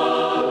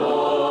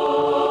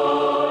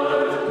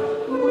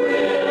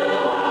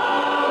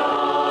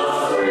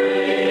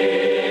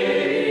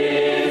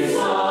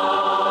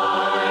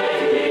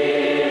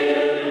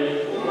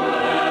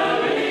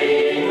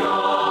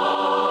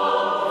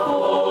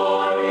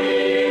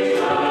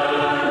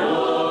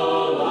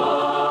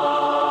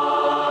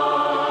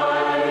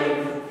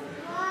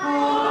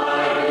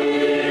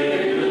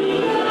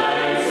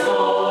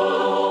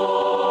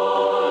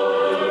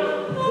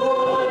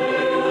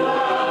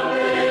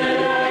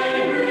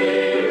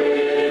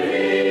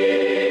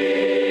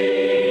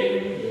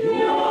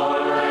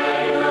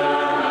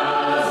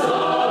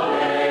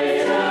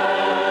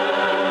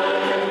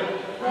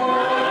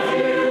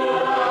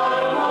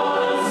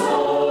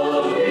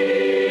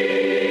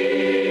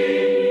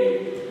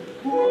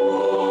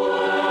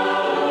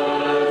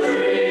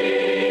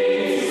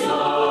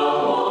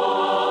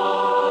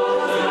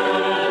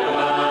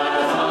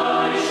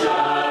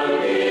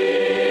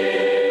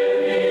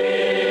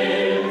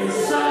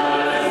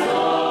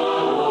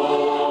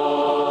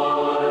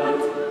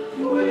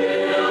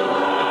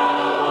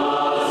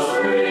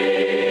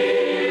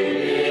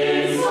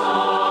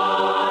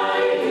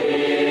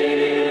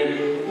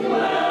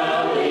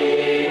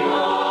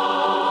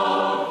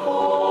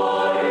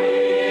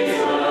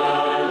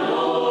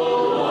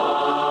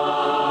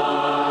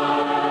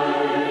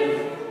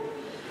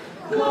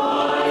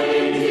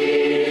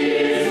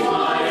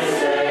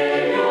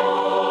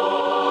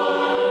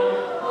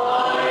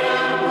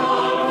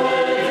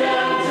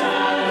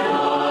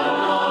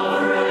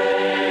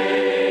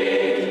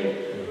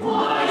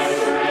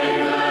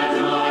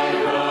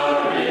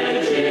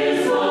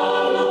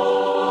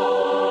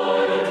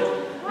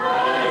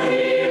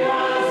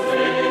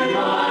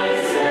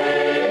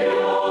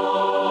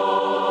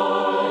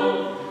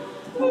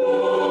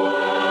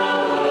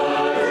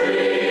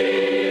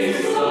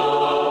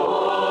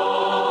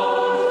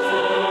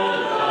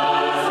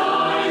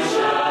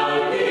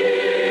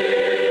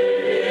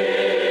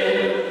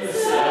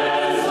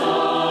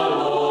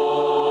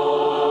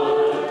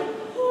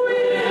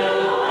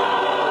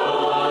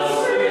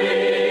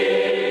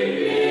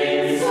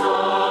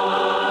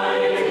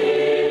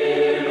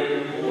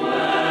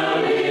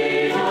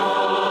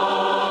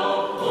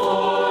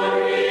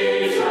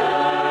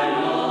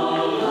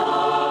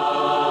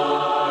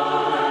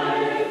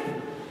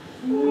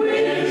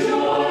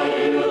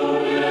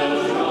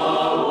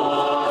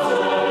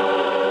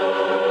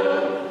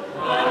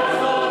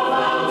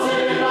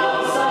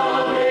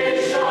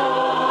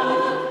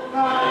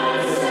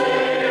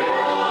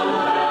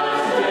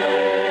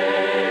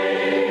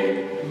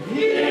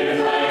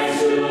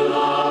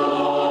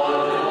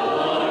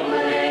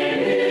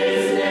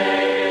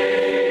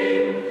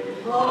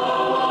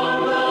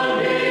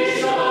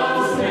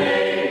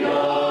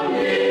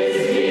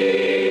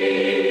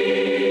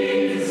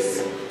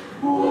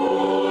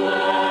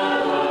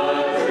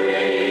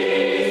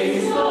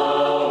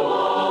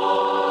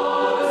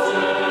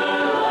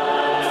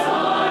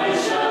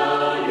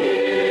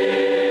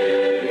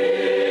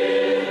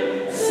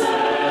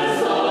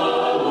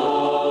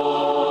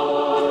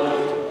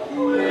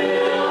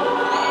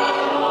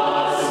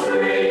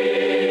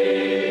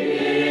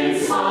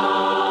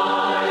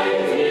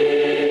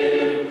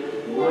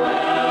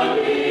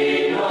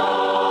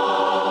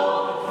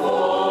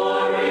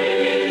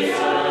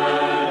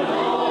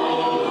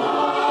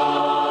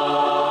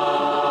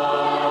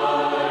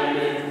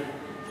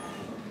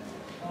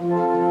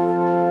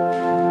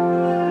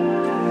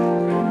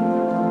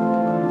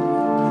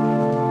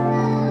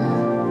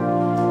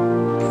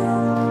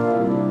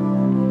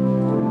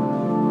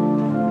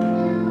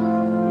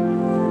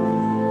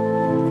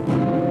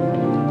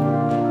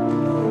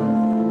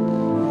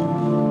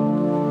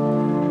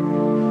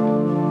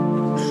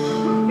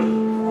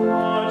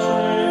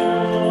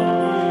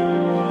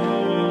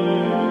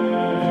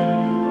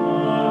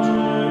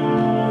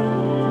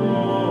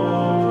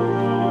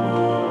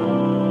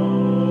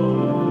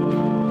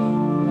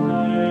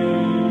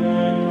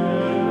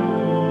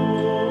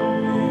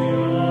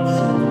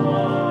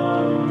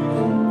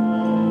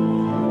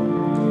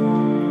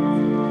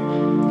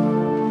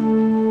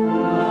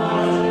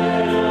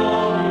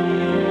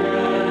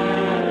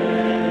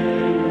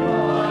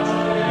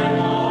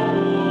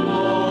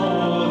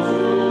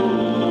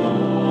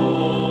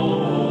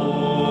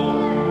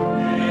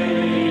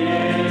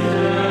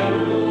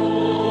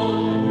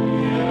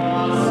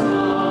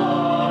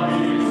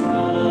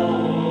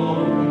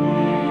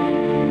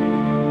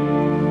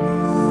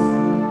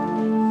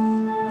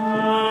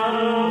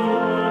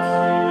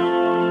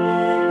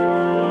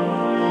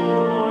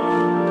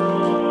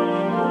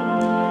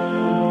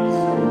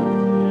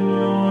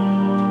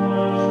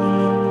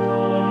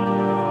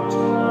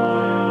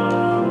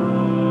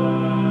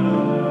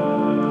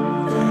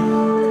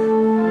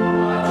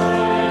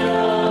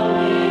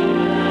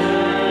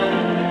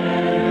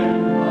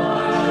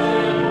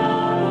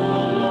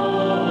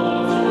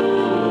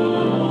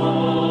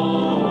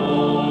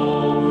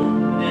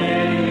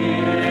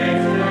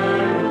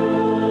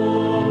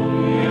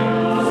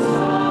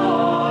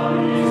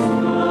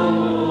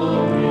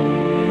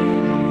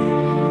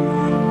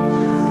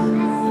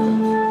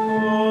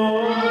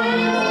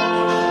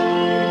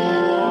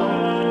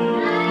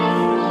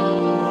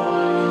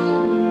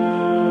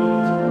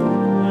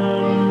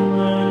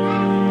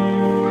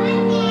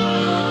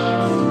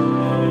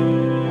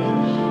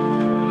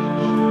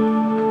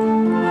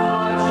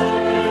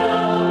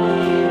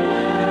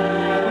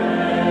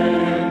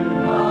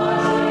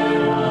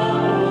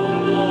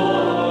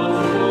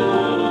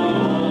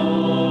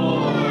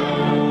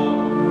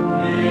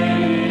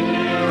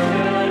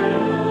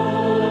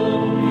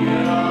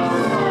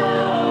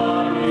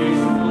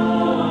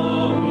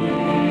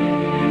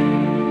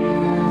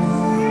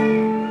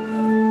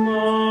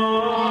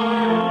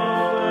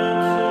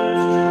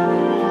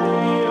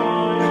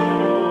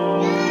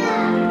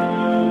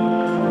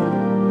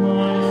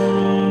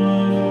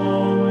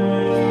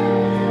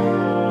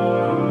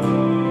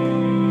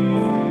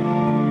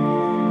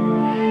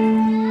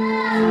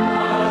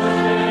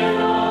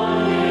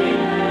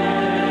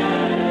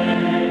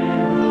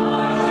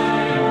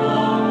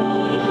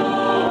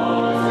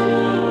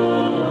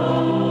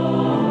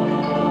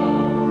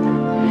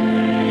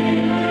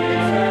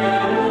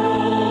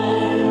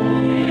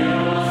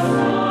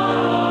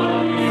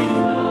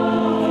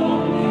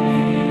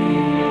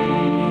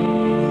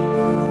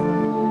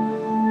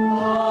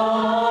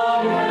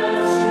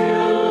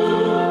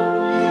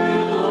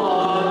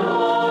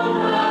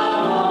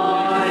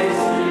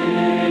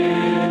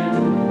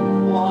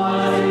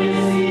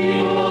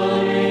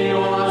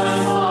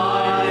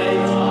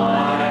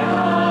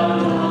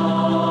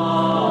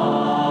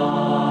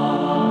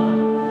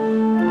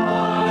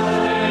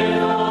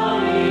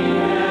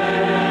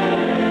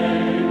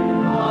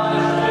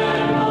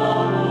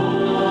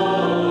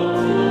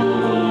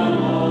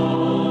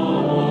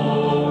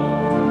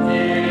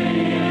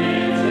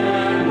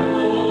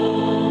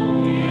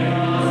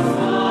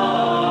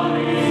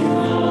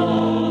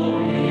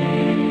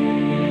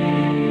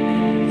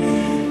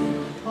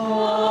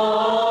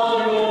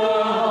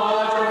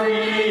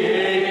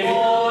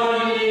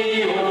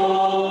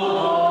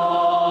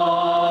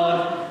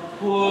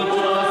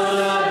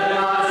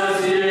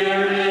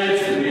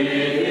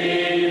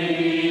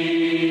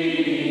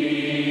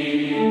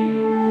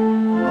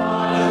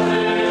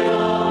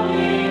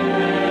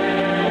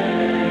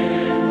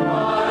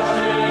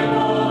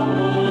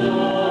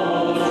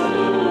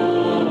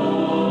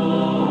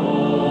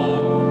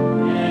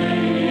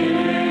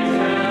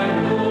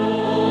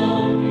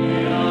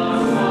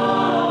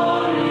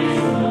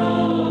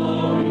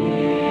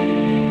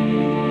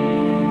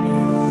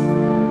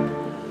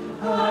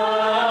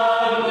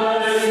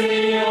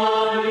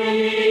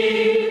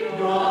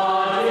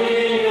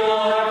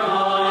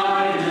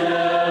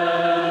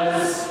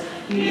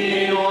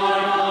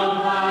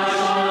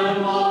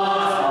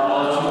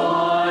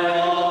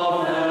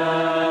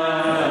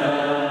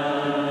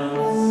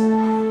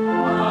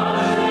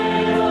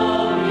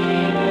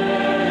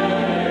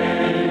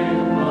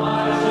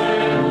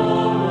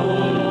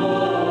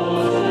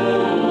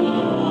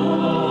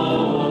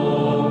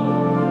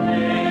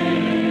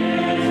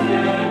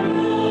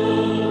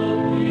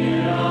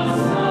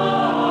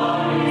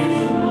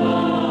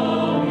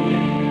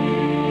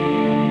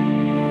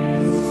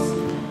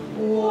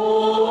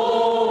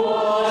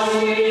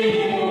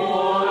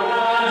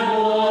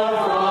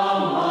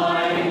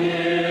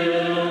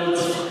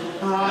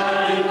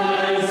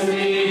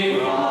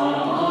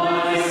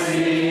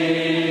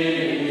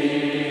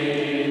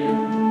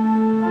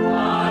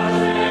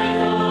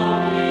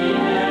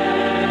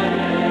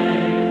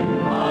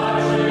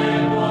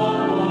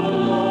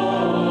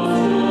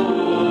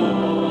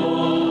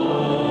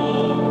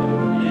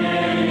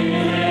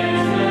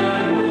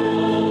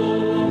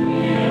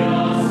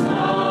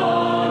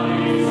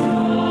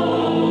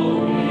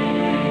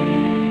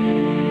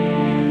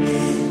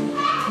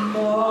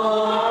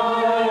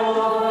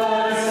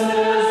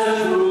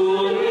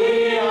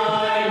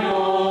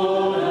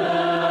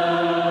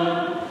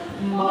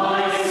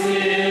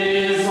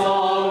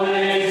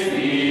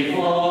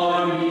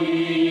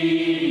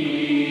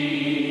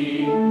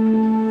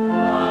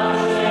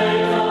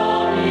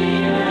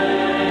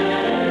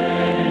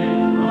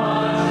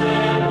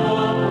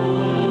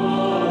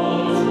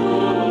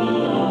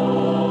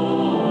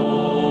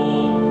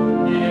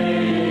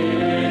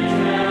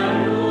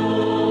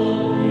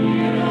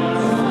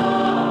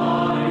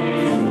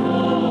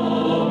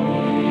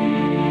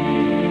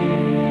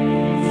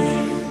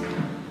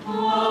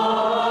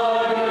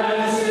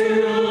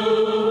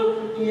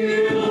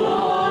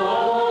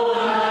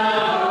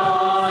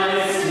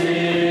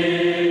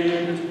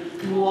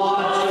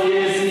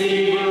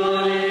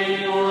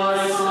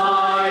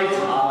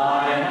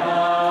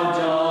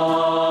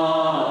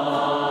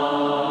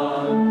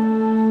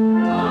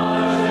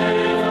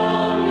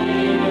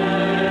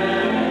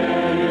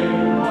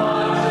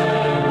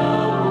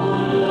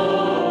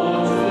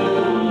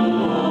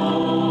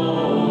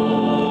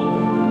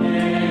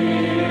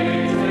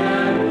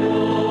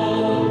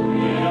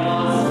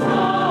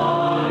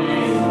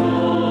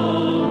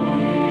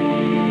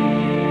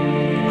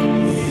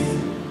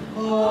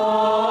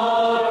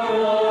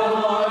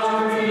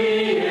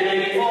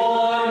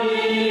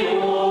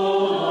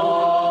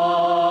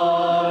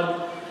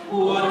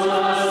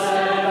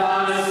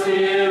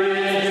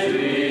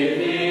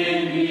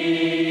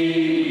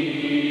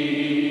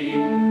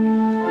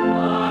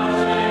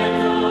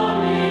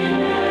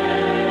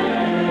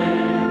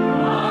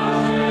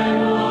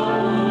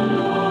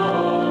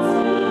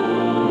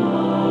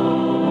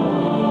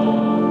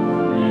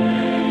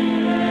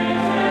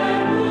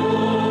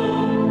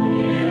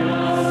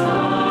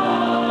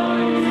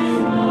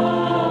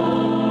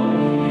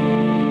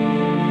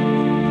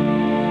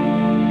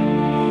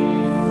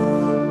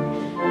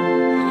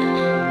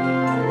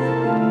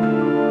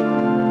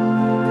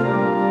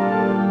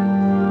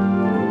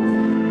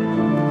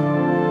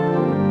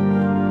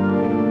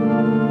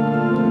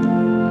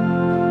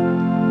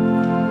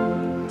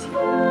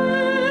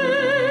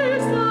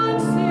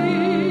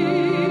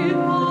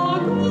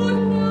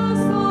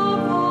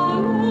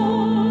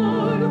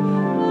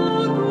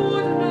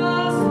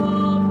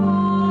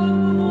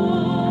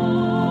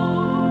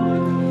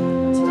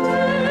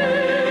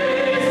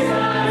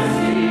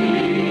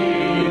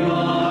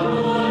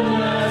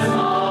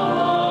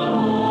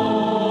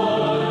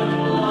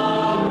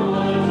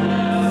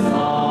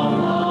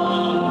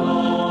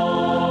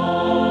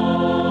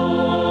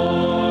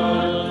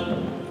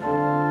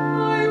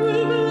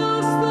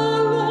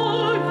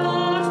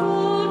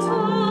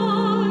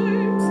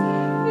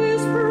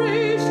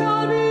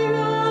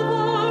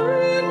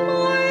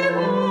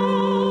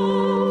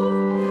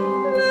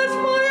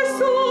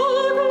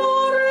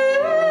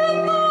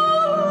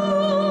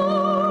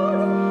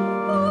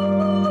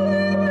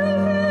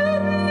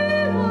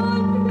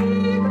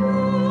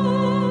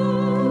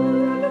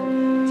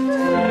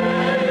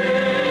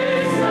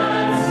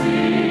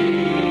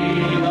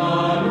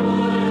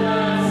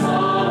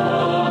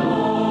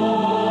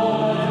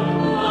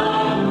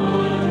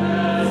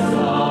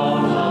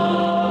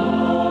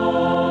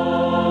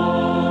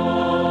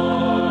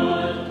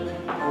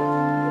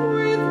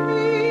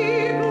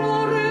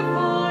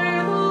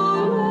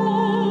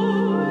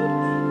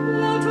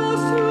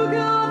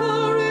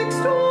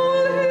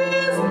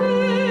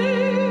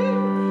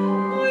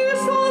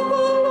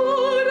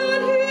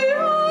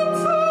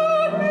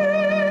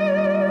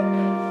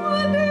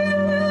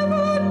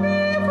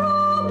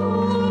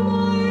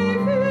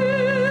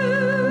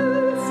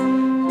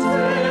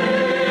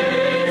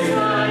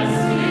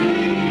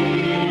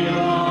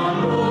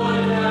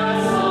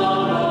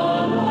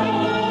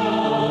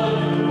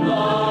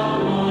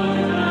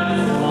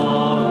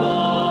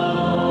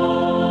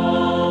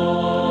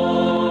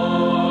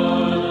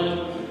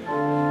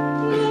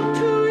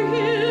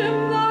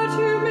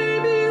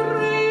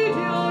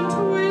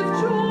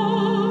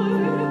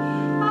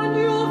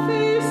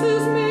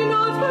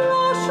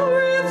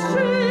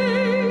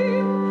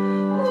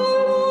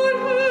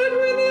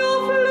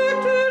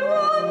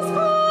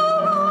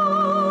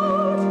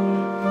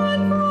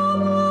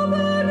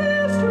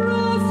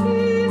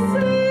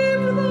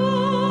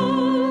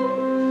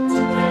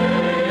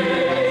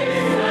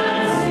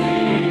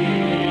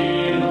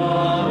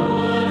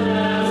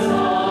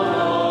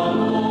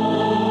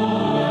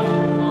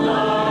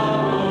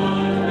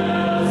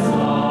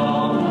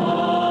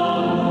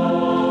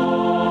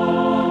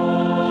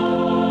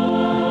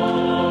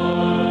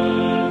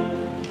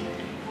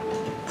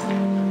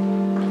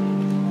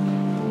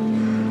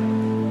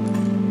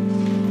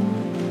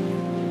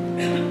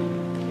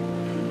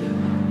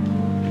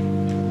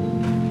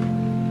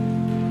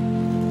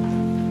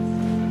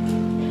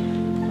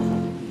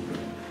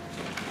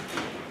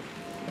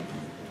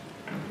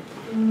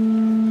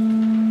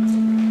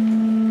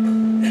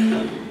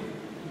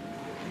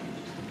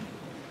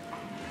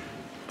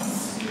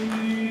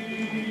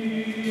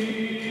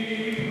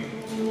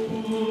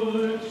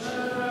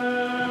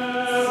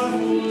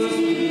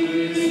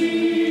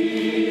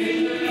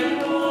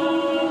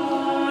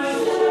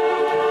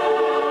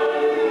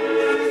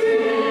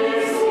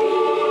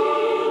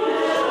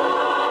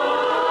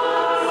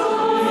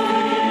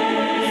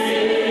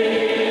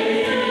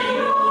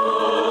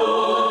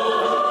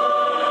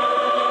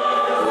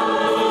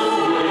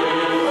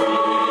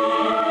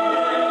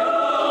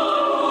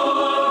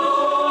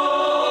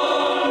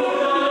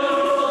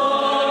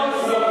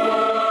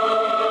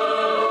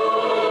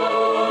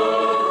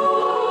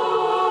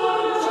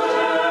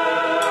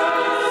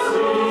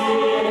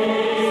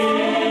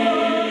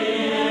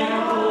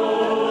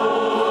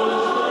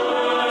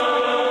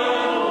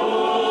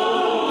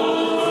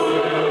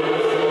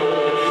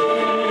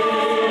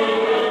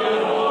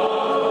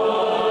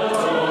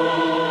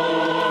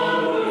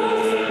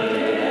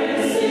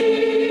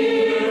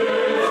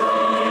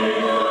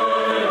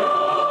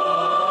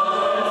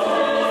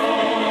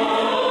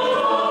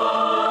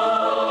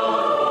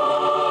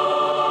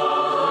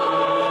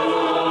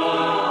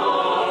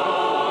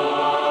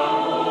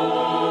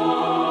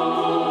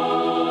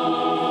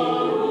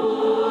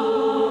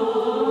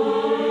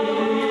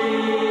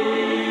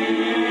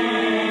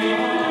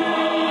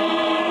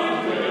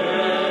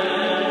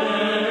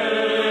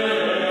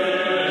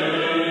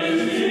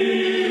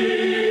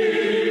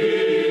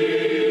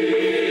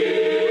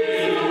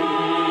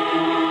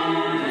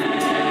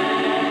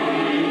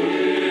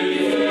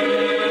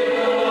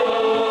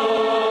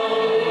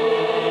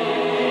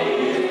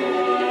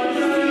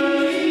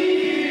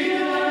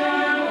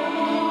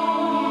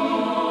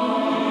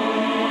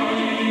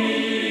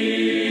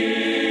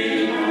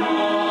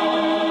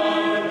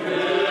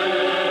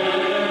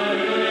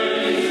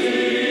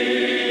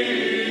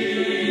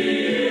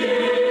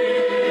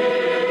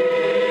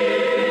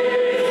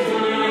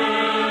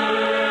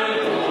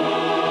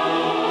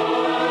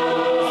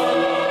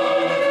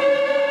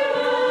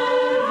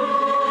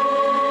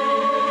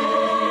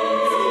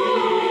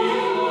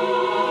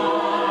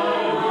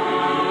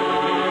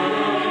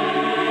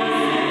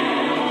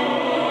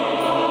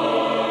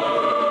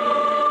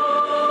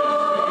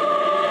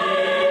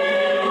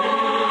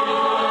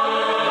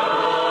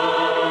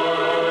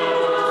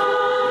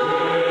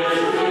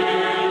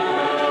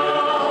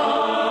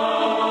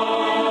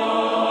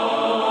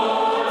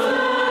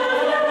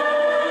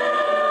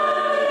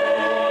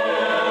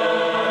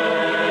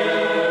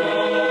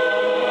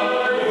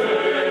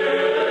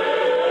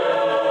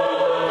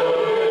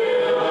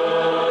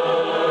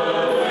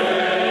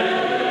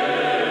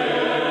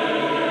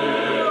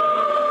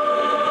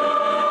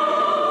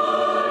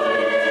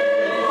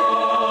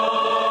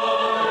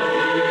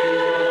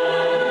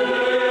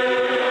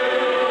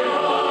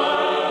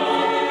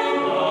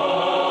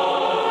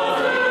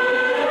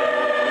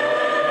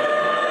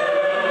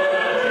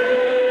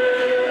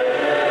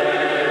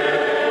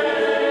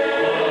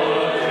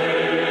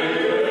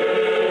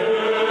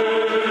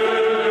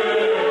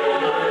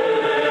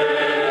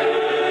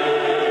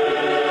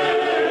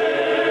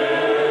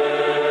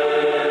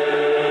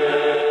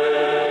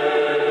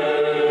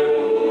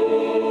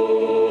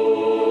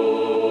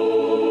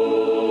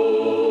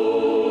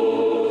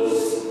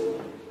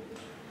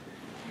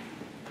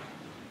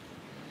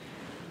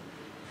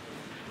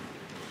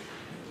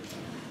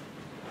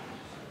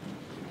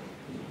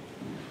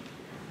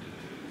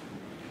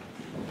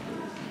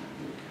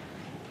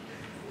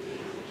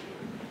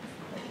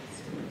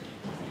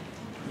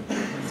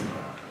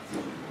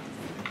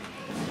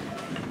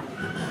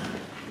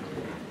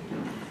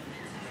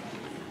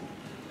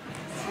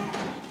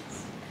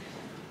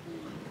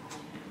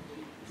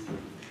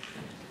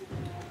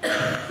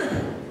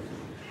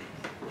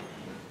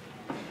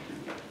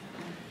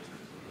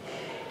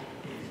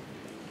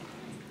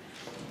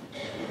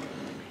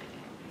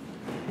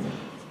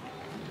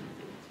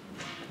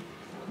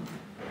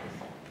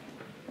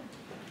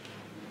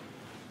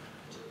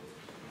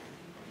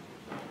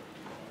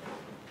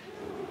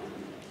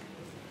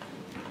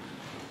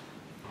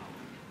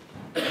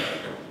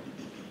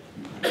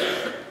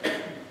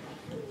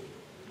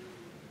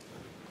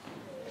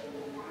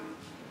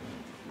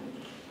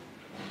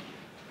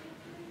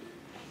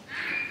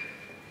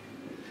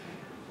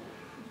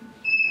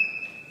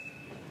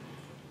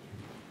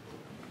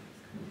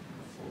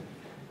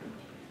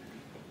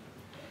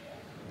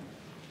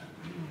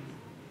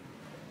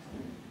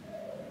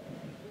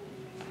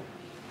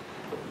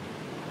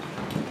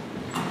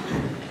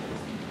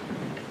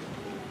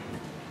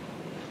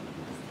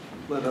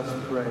Let us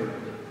pray.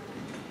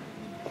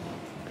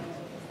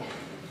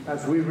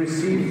 As we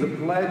receive the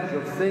pledge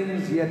of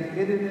things yet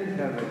hidden in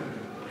heaven,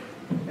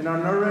 and are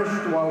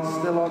nourished while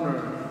still on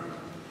earth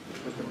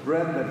with the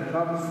bread that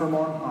comes from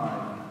on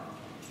high,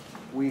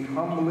 we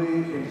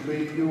humbly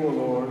entreat you, O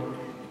Lord,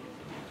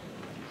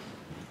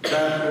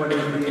 that what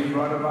is being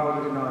brought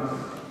about in us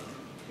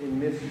in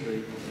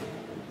mystery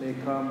may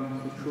come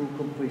to true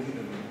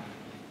completion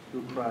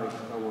through Christ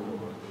our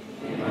Lord.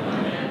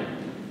 Amen.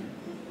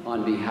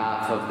 On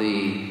behalf of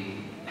the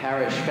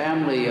parish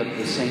family of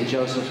the St.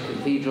 Joseph's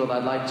Cathedral,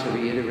 I'd like to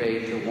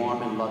reiterate the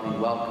warm and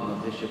loving welcome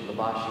of Bishop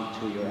Libasci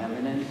to your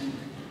eminence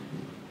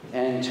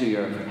and to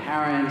your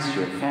parents,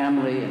 your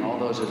family, and all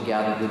those who have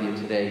gathered with you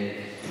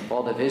today,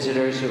 all the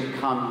visitors who've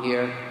come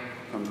here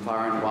from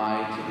far and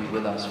wide to be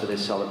with us for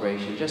this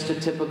celebration. Just a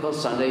typical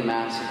Sunday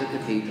Mass at the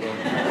Cathedral.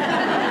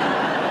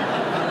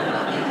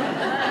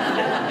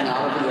 Nothing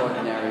out of the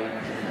ordinary.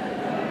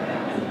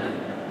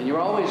 And you're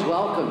always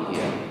welcome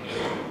here.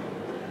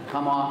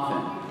 Come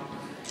often.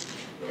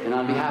 And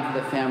on behalf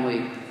of the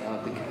family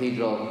of the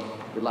Cathedral,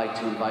 we'd like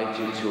to invite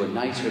you to a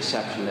nice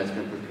reception that's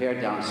been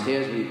prepared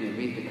downstairs where you can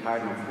meet the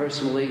Cardinal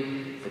personally.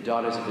 The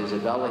daughters of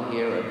Isabella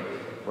here have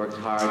worked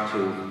hard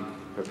to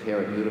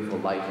prepare a beautiful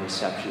light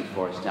reception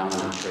for us down in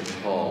the church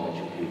hall,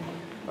 which you can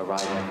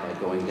arrive at by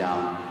going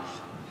down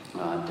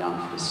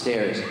to the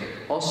stairs.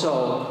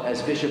 Also,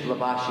 as Bishop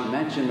Libasci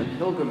mentioned, the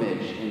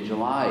pilgrimage in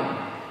July.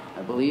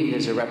 I believe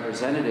there's a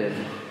representative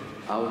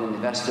out in the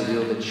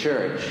vestibule of the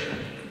church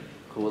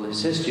who will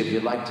assist you if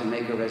you'd like to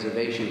make a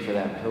reservation for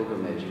that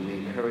pilgrimage, and we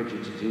encourage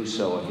you to do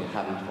so if you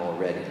haven't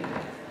already.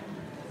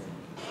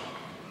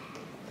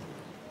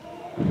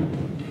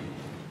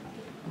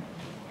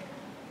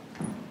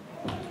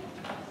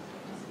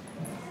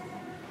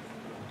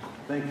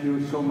 Thank you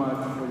so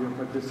much for your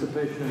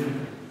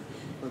participation,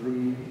 for the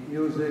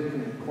music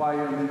and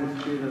choir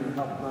ministry that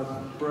helped us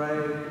pray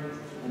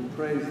and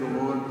praise the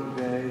Lord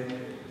today,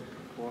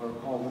 for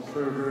all the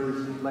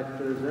servers,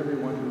 lectors,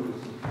 everyone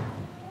who's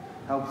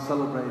helped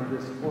celebrate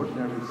this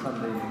ordinary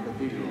Sunday in the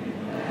Cathedral.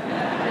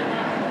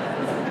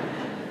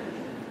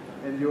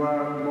 And you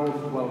are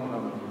most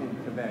welcome in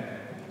Quebec.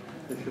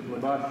 Bishop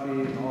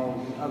Libasci and all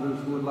the others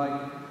who would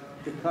like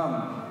to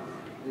come.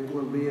 It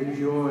will be a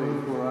joy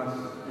for us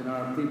and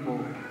our people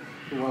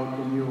to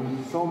welcome you.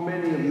 So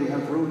many of you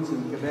have roots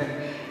in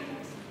Quebec.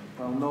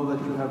 Well, know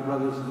that you have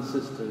brothers and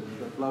sisters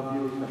that love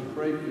you, that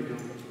pray for you,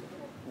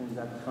 and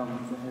that come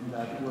and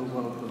that will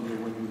welcome you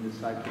when you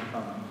decide to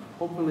come.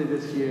 Hopefully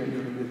this year,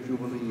 during the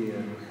Jubilee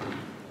year.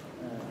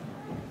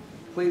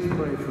 Please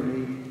pray for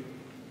me.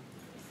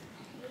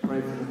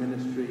 Pray for the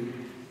ministry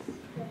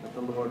that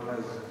the Lord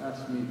has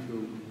asked me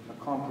to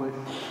accomplish,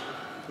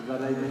 so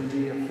that I may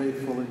be a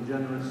faithful and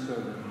generous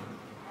servant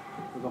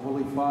to the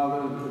Holy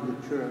Father and to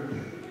the Church,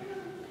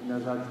 and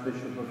as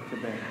Archbishop of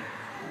Quebec.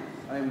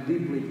 I am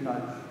deeply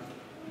touched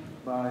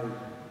by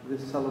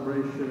this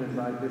celebration and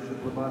by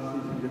Bishop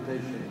Libasci's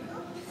invitation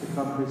to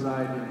come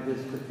preside in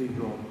his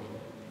cathedral,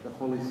 the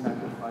holy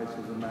sacrifice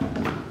of the Mass,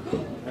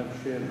 and have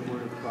shared the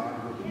Word of God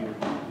with you.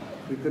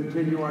 We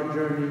continue our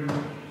journey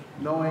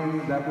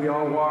knowing that we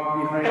all walk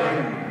behind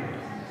him,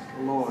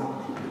 the Lord,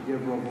 the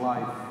giver of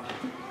life.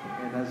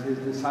 And as his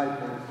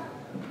disciples,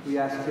 we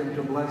ask him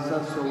to bless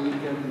us so we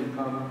can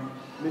become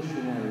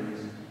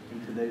missionaries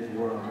in today's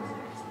world.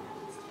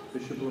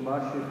 Bishop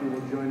Libasci, if you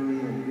will join me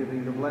in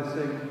giving the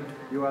blessing.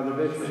 You are the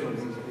bishop of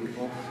these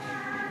people.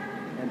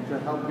 And to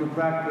help you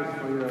practice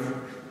for your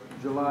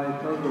July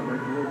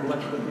pilgrimage, we'll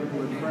bless the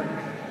people in French.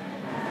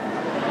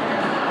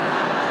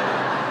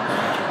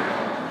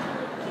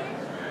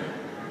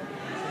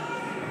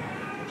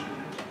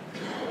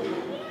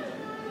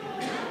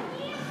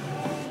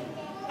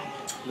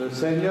 Le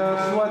Seigneur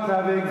soit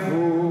avec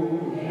vous.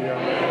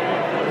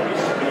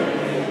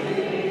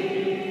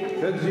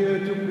 Que Dieu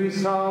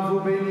Tout-Puissant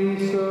vous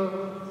bénisse,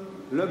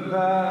 le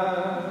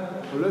Père,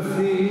 le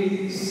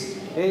Fils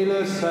et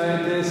le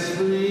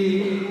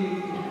Saint-Esprit.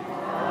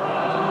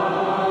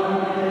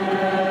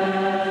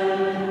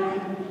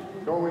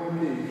 Go in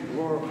peace,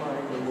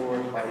 glorifying the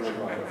Lord by your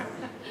life.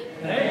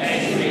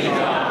 Thanks be to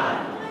God.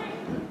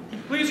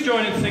 Please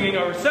join in singing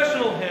our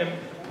recessional hymn,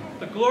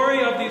 The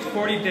Glory of These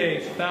 40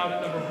 Days, found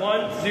at number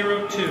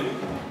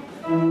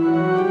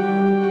 102.